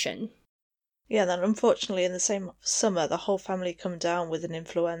collaboration. Yeah, then unfortunately in the same summer the whole family come down with an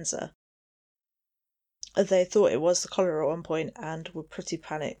influenza. They thought it was the cholera at one point and were pretty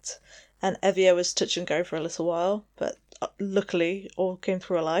panicked, and Evia was touch and go for a little while, but luckily all came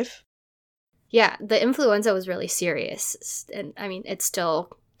through alive. Yeah, the influenza was really serious, and it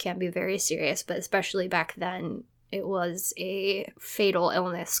still can be very serious, but especially back then, it was a fatal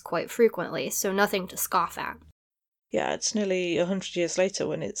illness quite frequently, so nothing to scoff at. Yeah, it's nearly 100 years later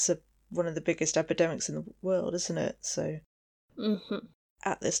when it's one of the biggest epidemics in the world, isn't it? So,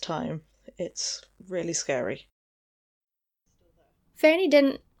 At this time, it's really scary. Fanny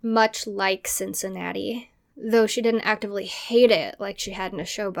didn't much like Cincinnati, though she didn't actively hate it like she had in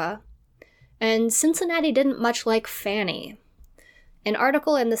Neshoba. And Cincinnati didn't much like Fanny. An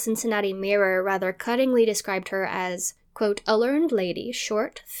article in the Cincinnati Mirror rather cuttingly described her as, quote, a learned lady,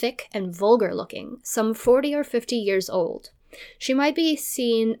 short, thick, and vulgar-looking, some 40 or 50 years old. She might be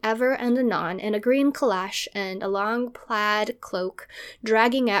seen ever and anon in a green calash and a long plaid cloak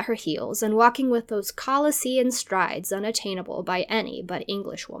dragging at her heels and walking with those Colossean strides unattainable by any but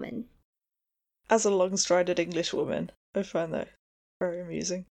Englishwoman. As a long-strided Englishwoman, I find that very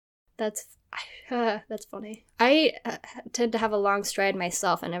amusing. That's funny. I tend to have a long stride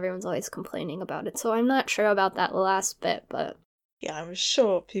myself, and everyone's always complaining about it, so I'm not sure about that last bit, but... Yeah, I'm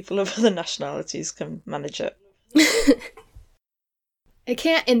sure people of other nationalities can manage it. I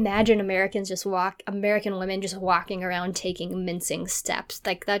can't imagine American women just walking around taking mincing steps.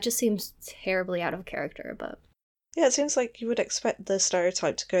 Like, that just seems terribly out of character, but... Yeah, it seems like you would expect the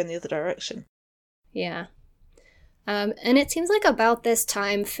stereotype to go in the other direction. Yeah. And it seems like about this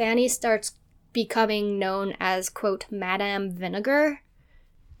time, Fanny starts becoming known as, quote, Madame Vinegar,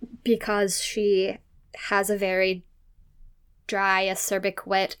 because she has a very dry, acerbic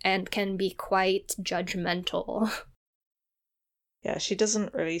wit and can be quite judgmental. Yeah, she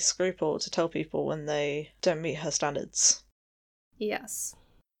doesn't really scruple to tell people when they don't meet her standards. Yes.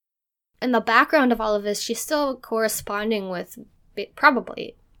 In the background of all of this, she's still corresponding with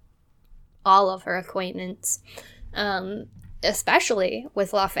probably all of her acquaintance, especially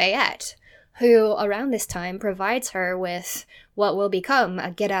with Lafayette, who around this time provides her with what will become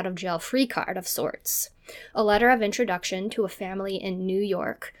a get-out-of-jail-free card of sorts, a letter of introduction to a family in New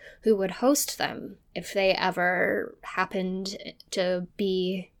York who would host them if they ever happened to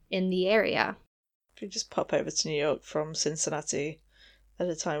be in the area. If you just pop over to New York from Cincinnati at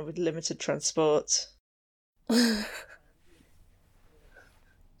a time with limited transport. Yeah,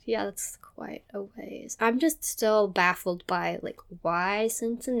 that's quite a ways. I'm just still baffled by, like, why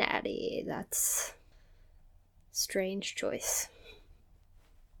Cincinnati? That's a strange choice.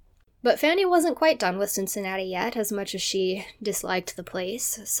 But Fanny wasn't quite done with Cincinnati yet, as much as she disliked the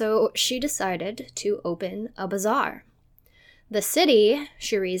place, so she decided to open a bazaar. The city,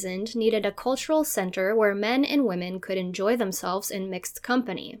 she reasoned, needed a cultural center where men and women could enjoy themselves in mixed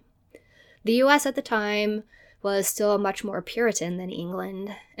company. The US at the time was still much more Puritan than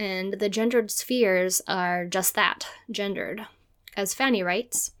England, and the gendered spheres are just that, gendered. As Fanny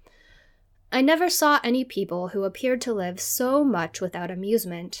writes, "I never saw any people who appeared to live so much without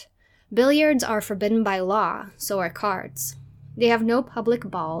amusement. Billiards are forbidden by law, so are cards. They have no public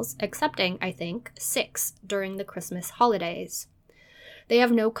balls, excepting, I think, 6 during the Christmas holidays. They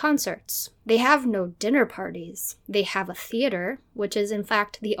have no concerts. They have no dinner parties. They have a theater, which is in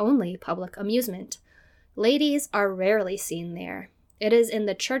fact the only public amusement. Ladies are rarely seen there. It is in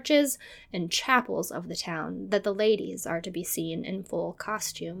the churches and chapels of the town that the ladies are to be seen in full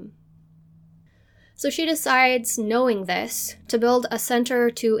costume." So she decides, knowing this, to build a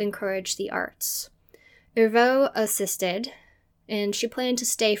center to encourage the arts. Herveau assisted, and she planned to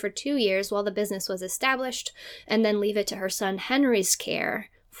stay for 2 years while the business was established, and then leave it to her son Henry's care,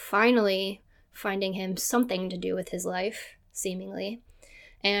 finally finding him something to do with his life, seemingly,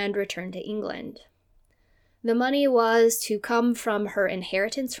 and return to England. The money was to come from her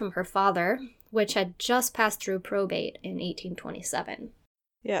inheritance from her father, which had just passed through probate in 1827.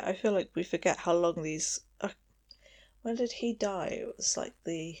 Yeah, I feel like we forget how long these... when did he die? It was like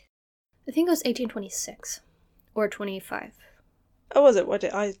the... I think it was 1826 or 25. Oh, was it?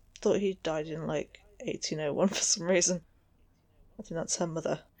 I thought he died in like 1801 for some reason. I think that's her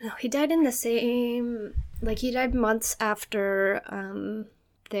mother. No, he died in the same... Like, he died months after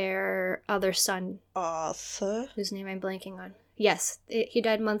their other son. Arthur? Whose name I'm blanking on. Yes, he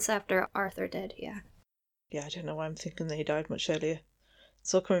died months after Arthur did, yeah. Yeah, I don't know why I'm thinking that he died much earlier.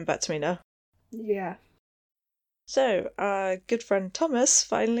 It's all coming back to me now. Yeah. So, our good friend Thomas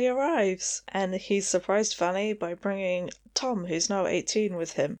finally arrives, and he's surprised Fanny by bringing Tom, who's now 18,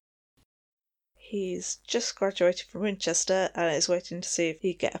 with him. He's just graduated from Winchester and is waiting to see if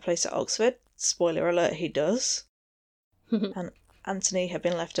he can get a place at Oxford. Spoiler alert, he does. And Anthony had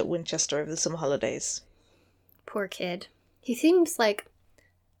been left at Winchester over the summer holidays. Poor kid. He seems like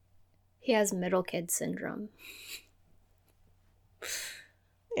he has middle kid syndrome.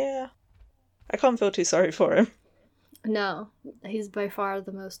 Yeah. I can't feel too sorry for him. No, he's by far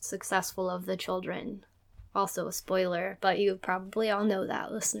the most successful of the children. Also a spoiler, but you probably all know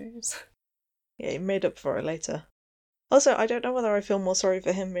that, listeners. Yeah, he made up for it later. Also, I don't know whether I feel more sorry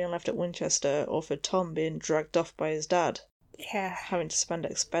for him being left at Winchester or for Tom being dragged off by his dad. Yeah. Having to spend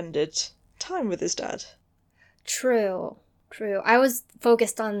expended time with his dad. True. I was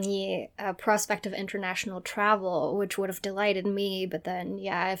focused on the prospect of international travel, which would have delighted me, but then,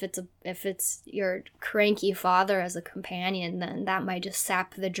 yeah, if it's your cranky father as a companion, then that might just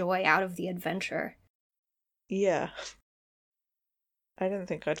sap the joy out of the adventure. Yeah. I don't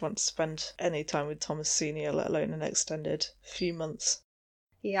think I'd want to spend any time with Thomas Sr., let alone an extended few months.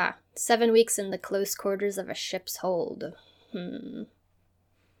 Yeah, 7 weeks in the close quarters of a ship's hold. No,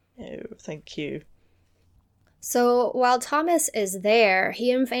 thank you. So while Thomas is there,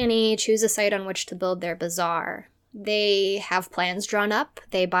 he and Fanny choose a site on which to build their bazaar. They have plans drawn up.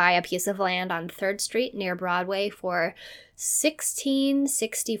 They buy a piece of land on 3rd Street near Broadway for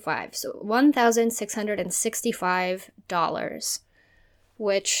 $1,665, so $1,665,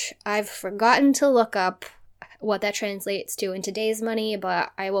 which I've forgotten to look up what that translates to in today's money,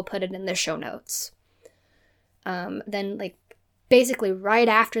 but I will put it in the show notes. Then, basically right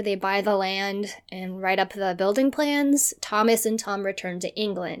after they buy the land and write up the building plans, Thomas and Tom return to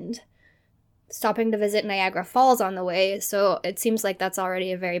England, stopping to visit Niagara Falls on the way, so it seems like that's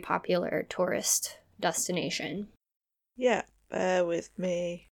already a very popular tourist destination. Yeah, bear with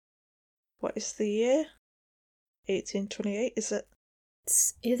me. What is the year? 1828, is it?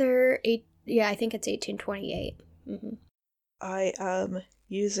 It's I think it's 1828. Mm-hmm. I am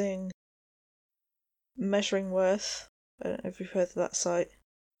using Measuring Worth. I don't know if you've heard of that site.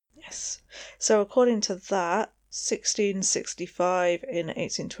 Yes. So according to that, 1665 in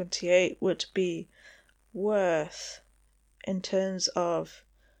 1828 would be worth, in terms of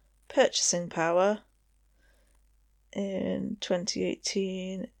purchasing power, in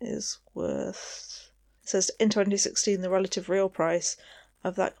 2018 is worth... It says in 2016 the relative real price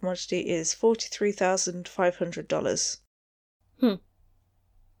of that commodity is $43,500.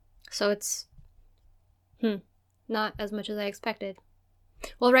 So it's Not as much as I expected.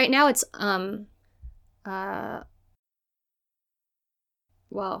 Well, right now it's,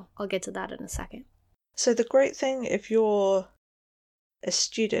 well, I'll get to that in a second. So the great thing, if you're a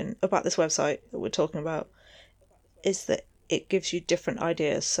student about this website that we're talking about, is that it gives you different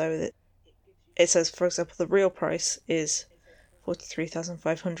ideas. So that it says, for example, the real price is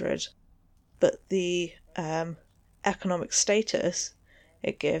 43,500, but the economic status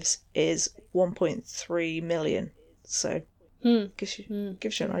it gives is 1.3 million. So gives you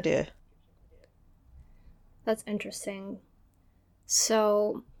an idea. That's interesting.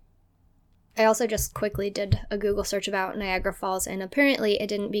 So I also just quickly did a Google search about Niagara Falls, and apparently it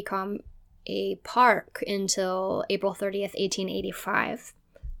didn't become a park until April 30th, 1885.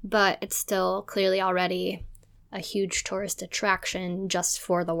 But it's still clearly already a huge tourist attraction just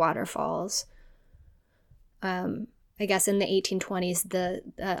for the waterfalls. I guess in the 1820s,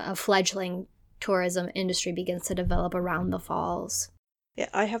 a fledgling tourism industry begins to develop around the falls. Yeah,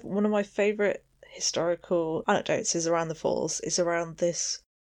 I have one of my favourite historical anecdotes is around the falls. It's around this,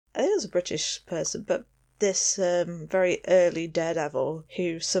 I think it was a British person, but this very early daredevil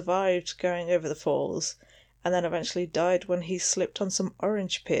who survived going over the falls and then eventually died when he slipped on some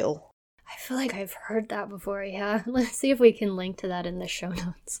orange peel. I feel like I've heard that before, yeah. Let's see if we can link to that in the show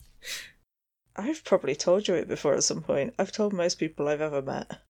notes. I've probably told you it before at some point. I've told most people I've ever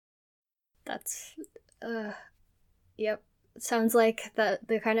met. That's, yep. Sounds like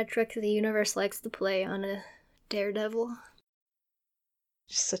the kind of trick the universe likes to play on a daredevil.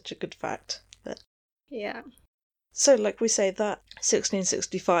 Just such a good fact. But... yeah. So, like we say, that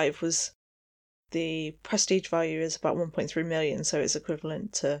 1665 was the prestige value is about 1.3 million, so it's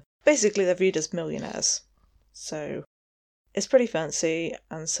equivalent to... Basically, they're viewed as millionaires. So, it's pretty fancy,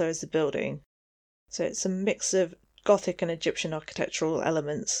 and so is the building. So it's a mix of Gothic and Egyptian architectural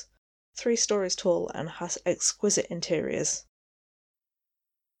elements, 3 stories tall, and has exquisite interiors.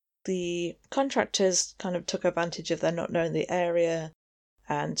 The contractors kind of took advantage of their not knowing the area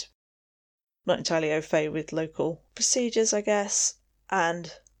and not entirely au fait with local procedures, I guess,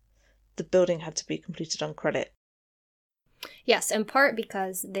 and the building had to be completed on credit. Yes, in part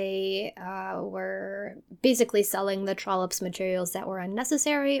because they were basically selling the Trollops materials that were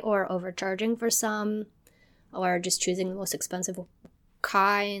unnecessary or overcharging for some, or just choosing the most expensive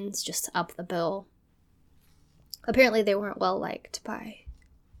kinds just to up the bill. Apparently they weren't well liked by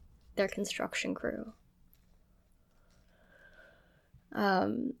their construction crew.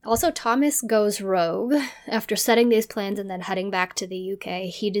 Also, Thomas goes rogue. After setting these plans and then heading back to the UK,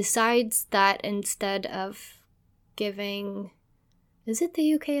 he decides that instead of giving... Is it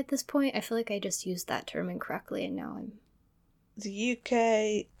the UK at this point? I feel like I just used that term incorrectly and now I'm... The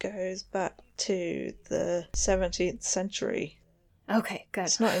UK goes back to the 17th century. Okay, good.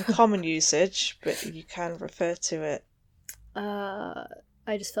 It's not in common usage, but you can refer to it.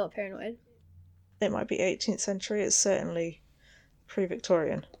 I just felt paranoid. It might be 18th century. It's certainly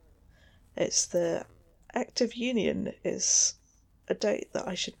pre-Victorian. It's the Act of Union is a date that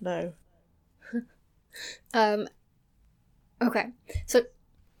I should know. Okay, so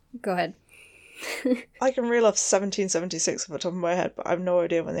go ahead. I can reel off 1776 off the top of my head, but I have no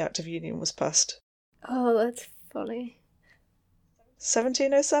idea when the Act of Union was passed. Oh, that's funny.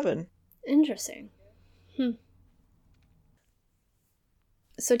 1707. Interesting.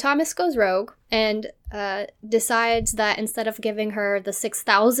 So Thomas goes rogue and decides that instead of giving her the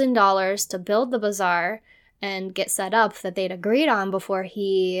 $6,000 to build the bazaar and get set up that they'd agreed on before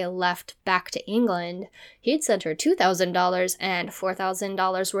he left back to England, he'd sent her $2,000 and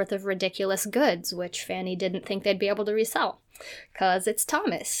 $4,000 worth of ridiculous goods, which Fanny didn't think they'd be able to resell. 'Cause it's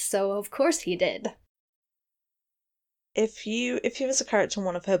Thomas, so of course he did. If he was a character in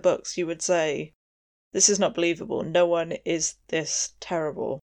one of her books, you would say, this is not believable. No one is this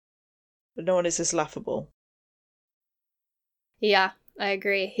terrible. No one is this laughable. Yeah, I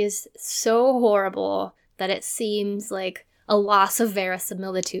agree. He's so horrible that it seems like a loss of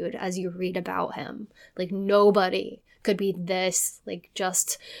verisimilitude as you read about him. Like, nobody could be this, like,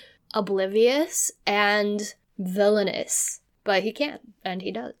 just oblivious and villainous. But he can, and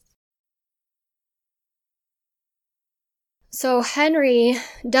he does. So Henry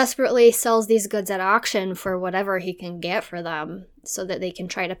desperately sells these goods at auction for whatever he can get for them so that they can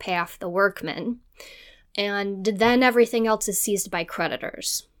try to pay off the workmen. And then everything else is seized by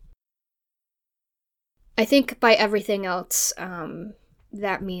creditors. I think by everything else,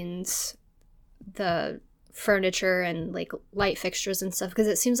 that means the furniture and like light fixtures and stuff, because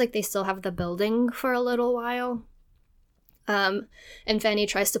it seems like they still have the building for a little while. And Fanny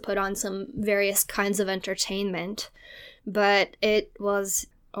tries to put on some various kinds of entertainment, but it was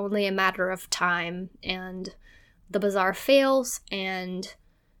only a matter of time, and the bazaar fails, and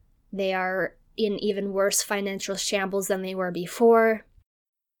they are in even worse financial shambles than they were before.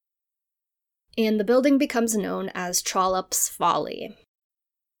 And the building becomes known as Trollope's Folly.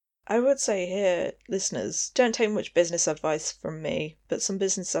 I would say here, listeners, don't take much business advice from me, but some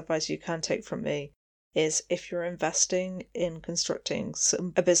business advice you can take from me is if you're investing in constructing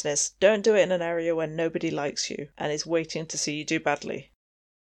a business, don't do it in an area where nobody likes you and is waiting to see you do badly.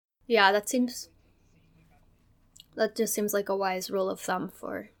 Yeah, that just seems like a wise rule of thumb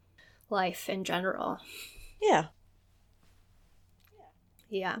for life in general. Yeah.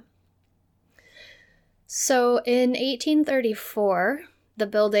 Yeah. So in 1834, the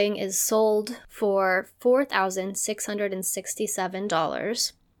building is sold for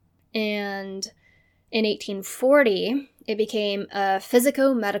 $4,667, and in 1840, it became a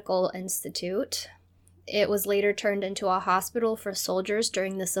physico-medical institute. It was later turned into a hospital for soldiers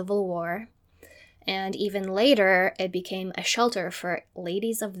during the Civil War, and even later, it became a shelter for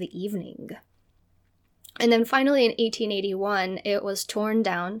ladies of the evening. And then finally in 1881, it was torn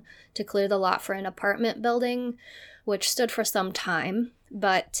down to clear the lot for an apartment building, which stood for some time,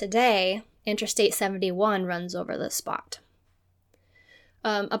 but today, Interstate 71 runs over the spot.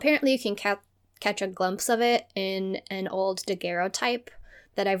 Apparently you can catch a glimpse of it in an old daguerreotype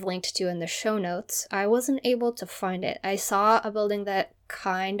that I've linked to in the show notes. I wasn't able to find it. I saw a building that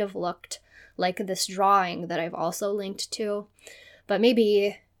kind of looked like this drawing that I've also linked to, but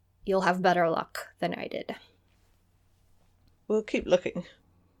maybe you'll have better luck than I did. We'll keep looking.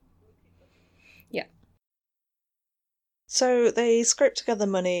 Yeah. So they scraped together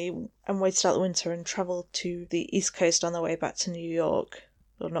money and waited out the winter and travelled to the East Coast on their way back to New York.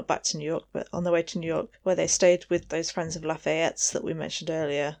 Well, not back to New York, but on their way to New York, where they stayed with those friends of Lafayette's that we mentioned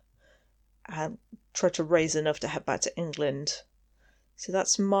earlier and tried to raise enough to head back to England. So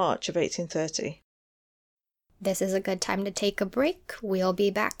that's March of 1830. This is a good time to take a break. We'll be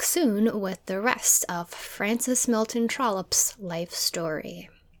back soon with the rest of Frances Milton Trollope's life story.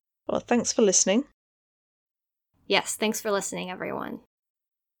 Well, thanks for listening. Yes, thanks for listening, everyone.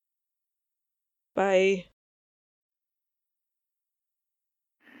 Bye.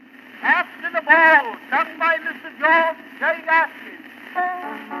 After the Ball, sung by Mr. George J. Gaskins.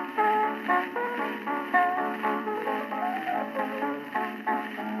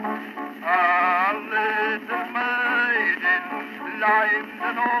 A little maiden climbed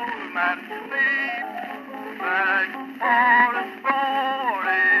an old man's sleep, begged for a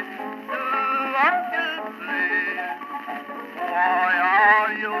story to Uncle Sleep. Why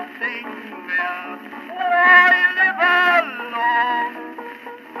are you single? Why live alone?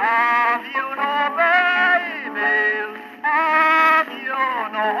 Have you no babies? Have you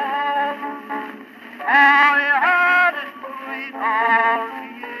no home? I had a sweetheart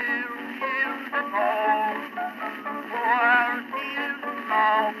years ago, where she is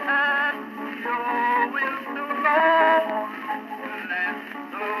now, and you will soon know. Listen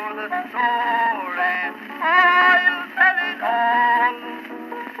to the story, I'll tell it all.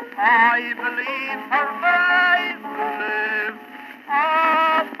 I believe her face lives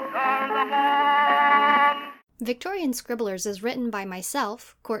after the ball. Victorian Scribblers is written by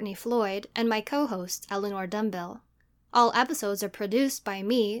myself, Courtney Floyd, and my co-host, Eleanor Dumbill. All episodes are produced by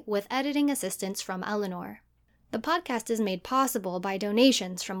me with editing assistance from Eleanor. The podcast is made possible by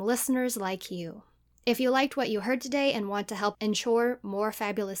donations from listeners like you. If you liked what you heard today and want to help ensure more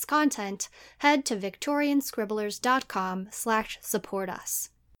fabulous content, head to victorianscribblers.com/support us.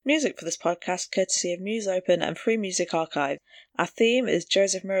 Music for this podcast courtesy of Muse Open and Free Music Archive. Our theme is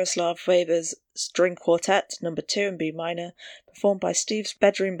Joseph Miroslav Weber's String Quartet, No. 2 in B minor, performed by Steve's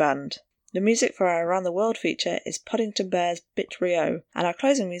Bedroom Band. The music for our Around the World feature is Puddington Bear's Bit Rio, and our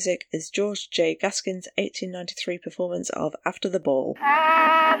closing music is George J. Gaskins' 1893 performance of After the Ball.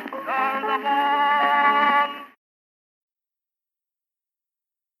 After the ball.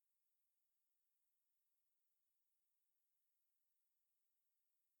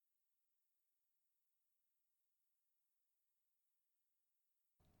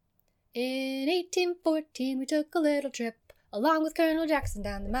 In 1814, we took a little trip, along with Colonel Jackson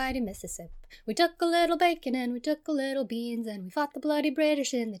down the mighty Mississippi. We took a little bacon and we took a little beans, and we fought the bloody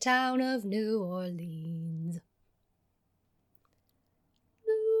British in the town of New Orleans.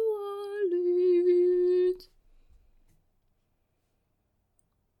 New Orleans.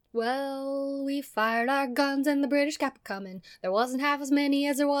 Well, we fired our guns and the British kept coming. There wasn't half as many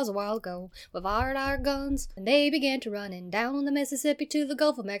as there was a while ago. We fired our guns and they began to running down the Mississippi to the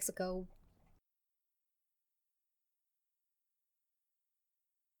Gulf of Mexico.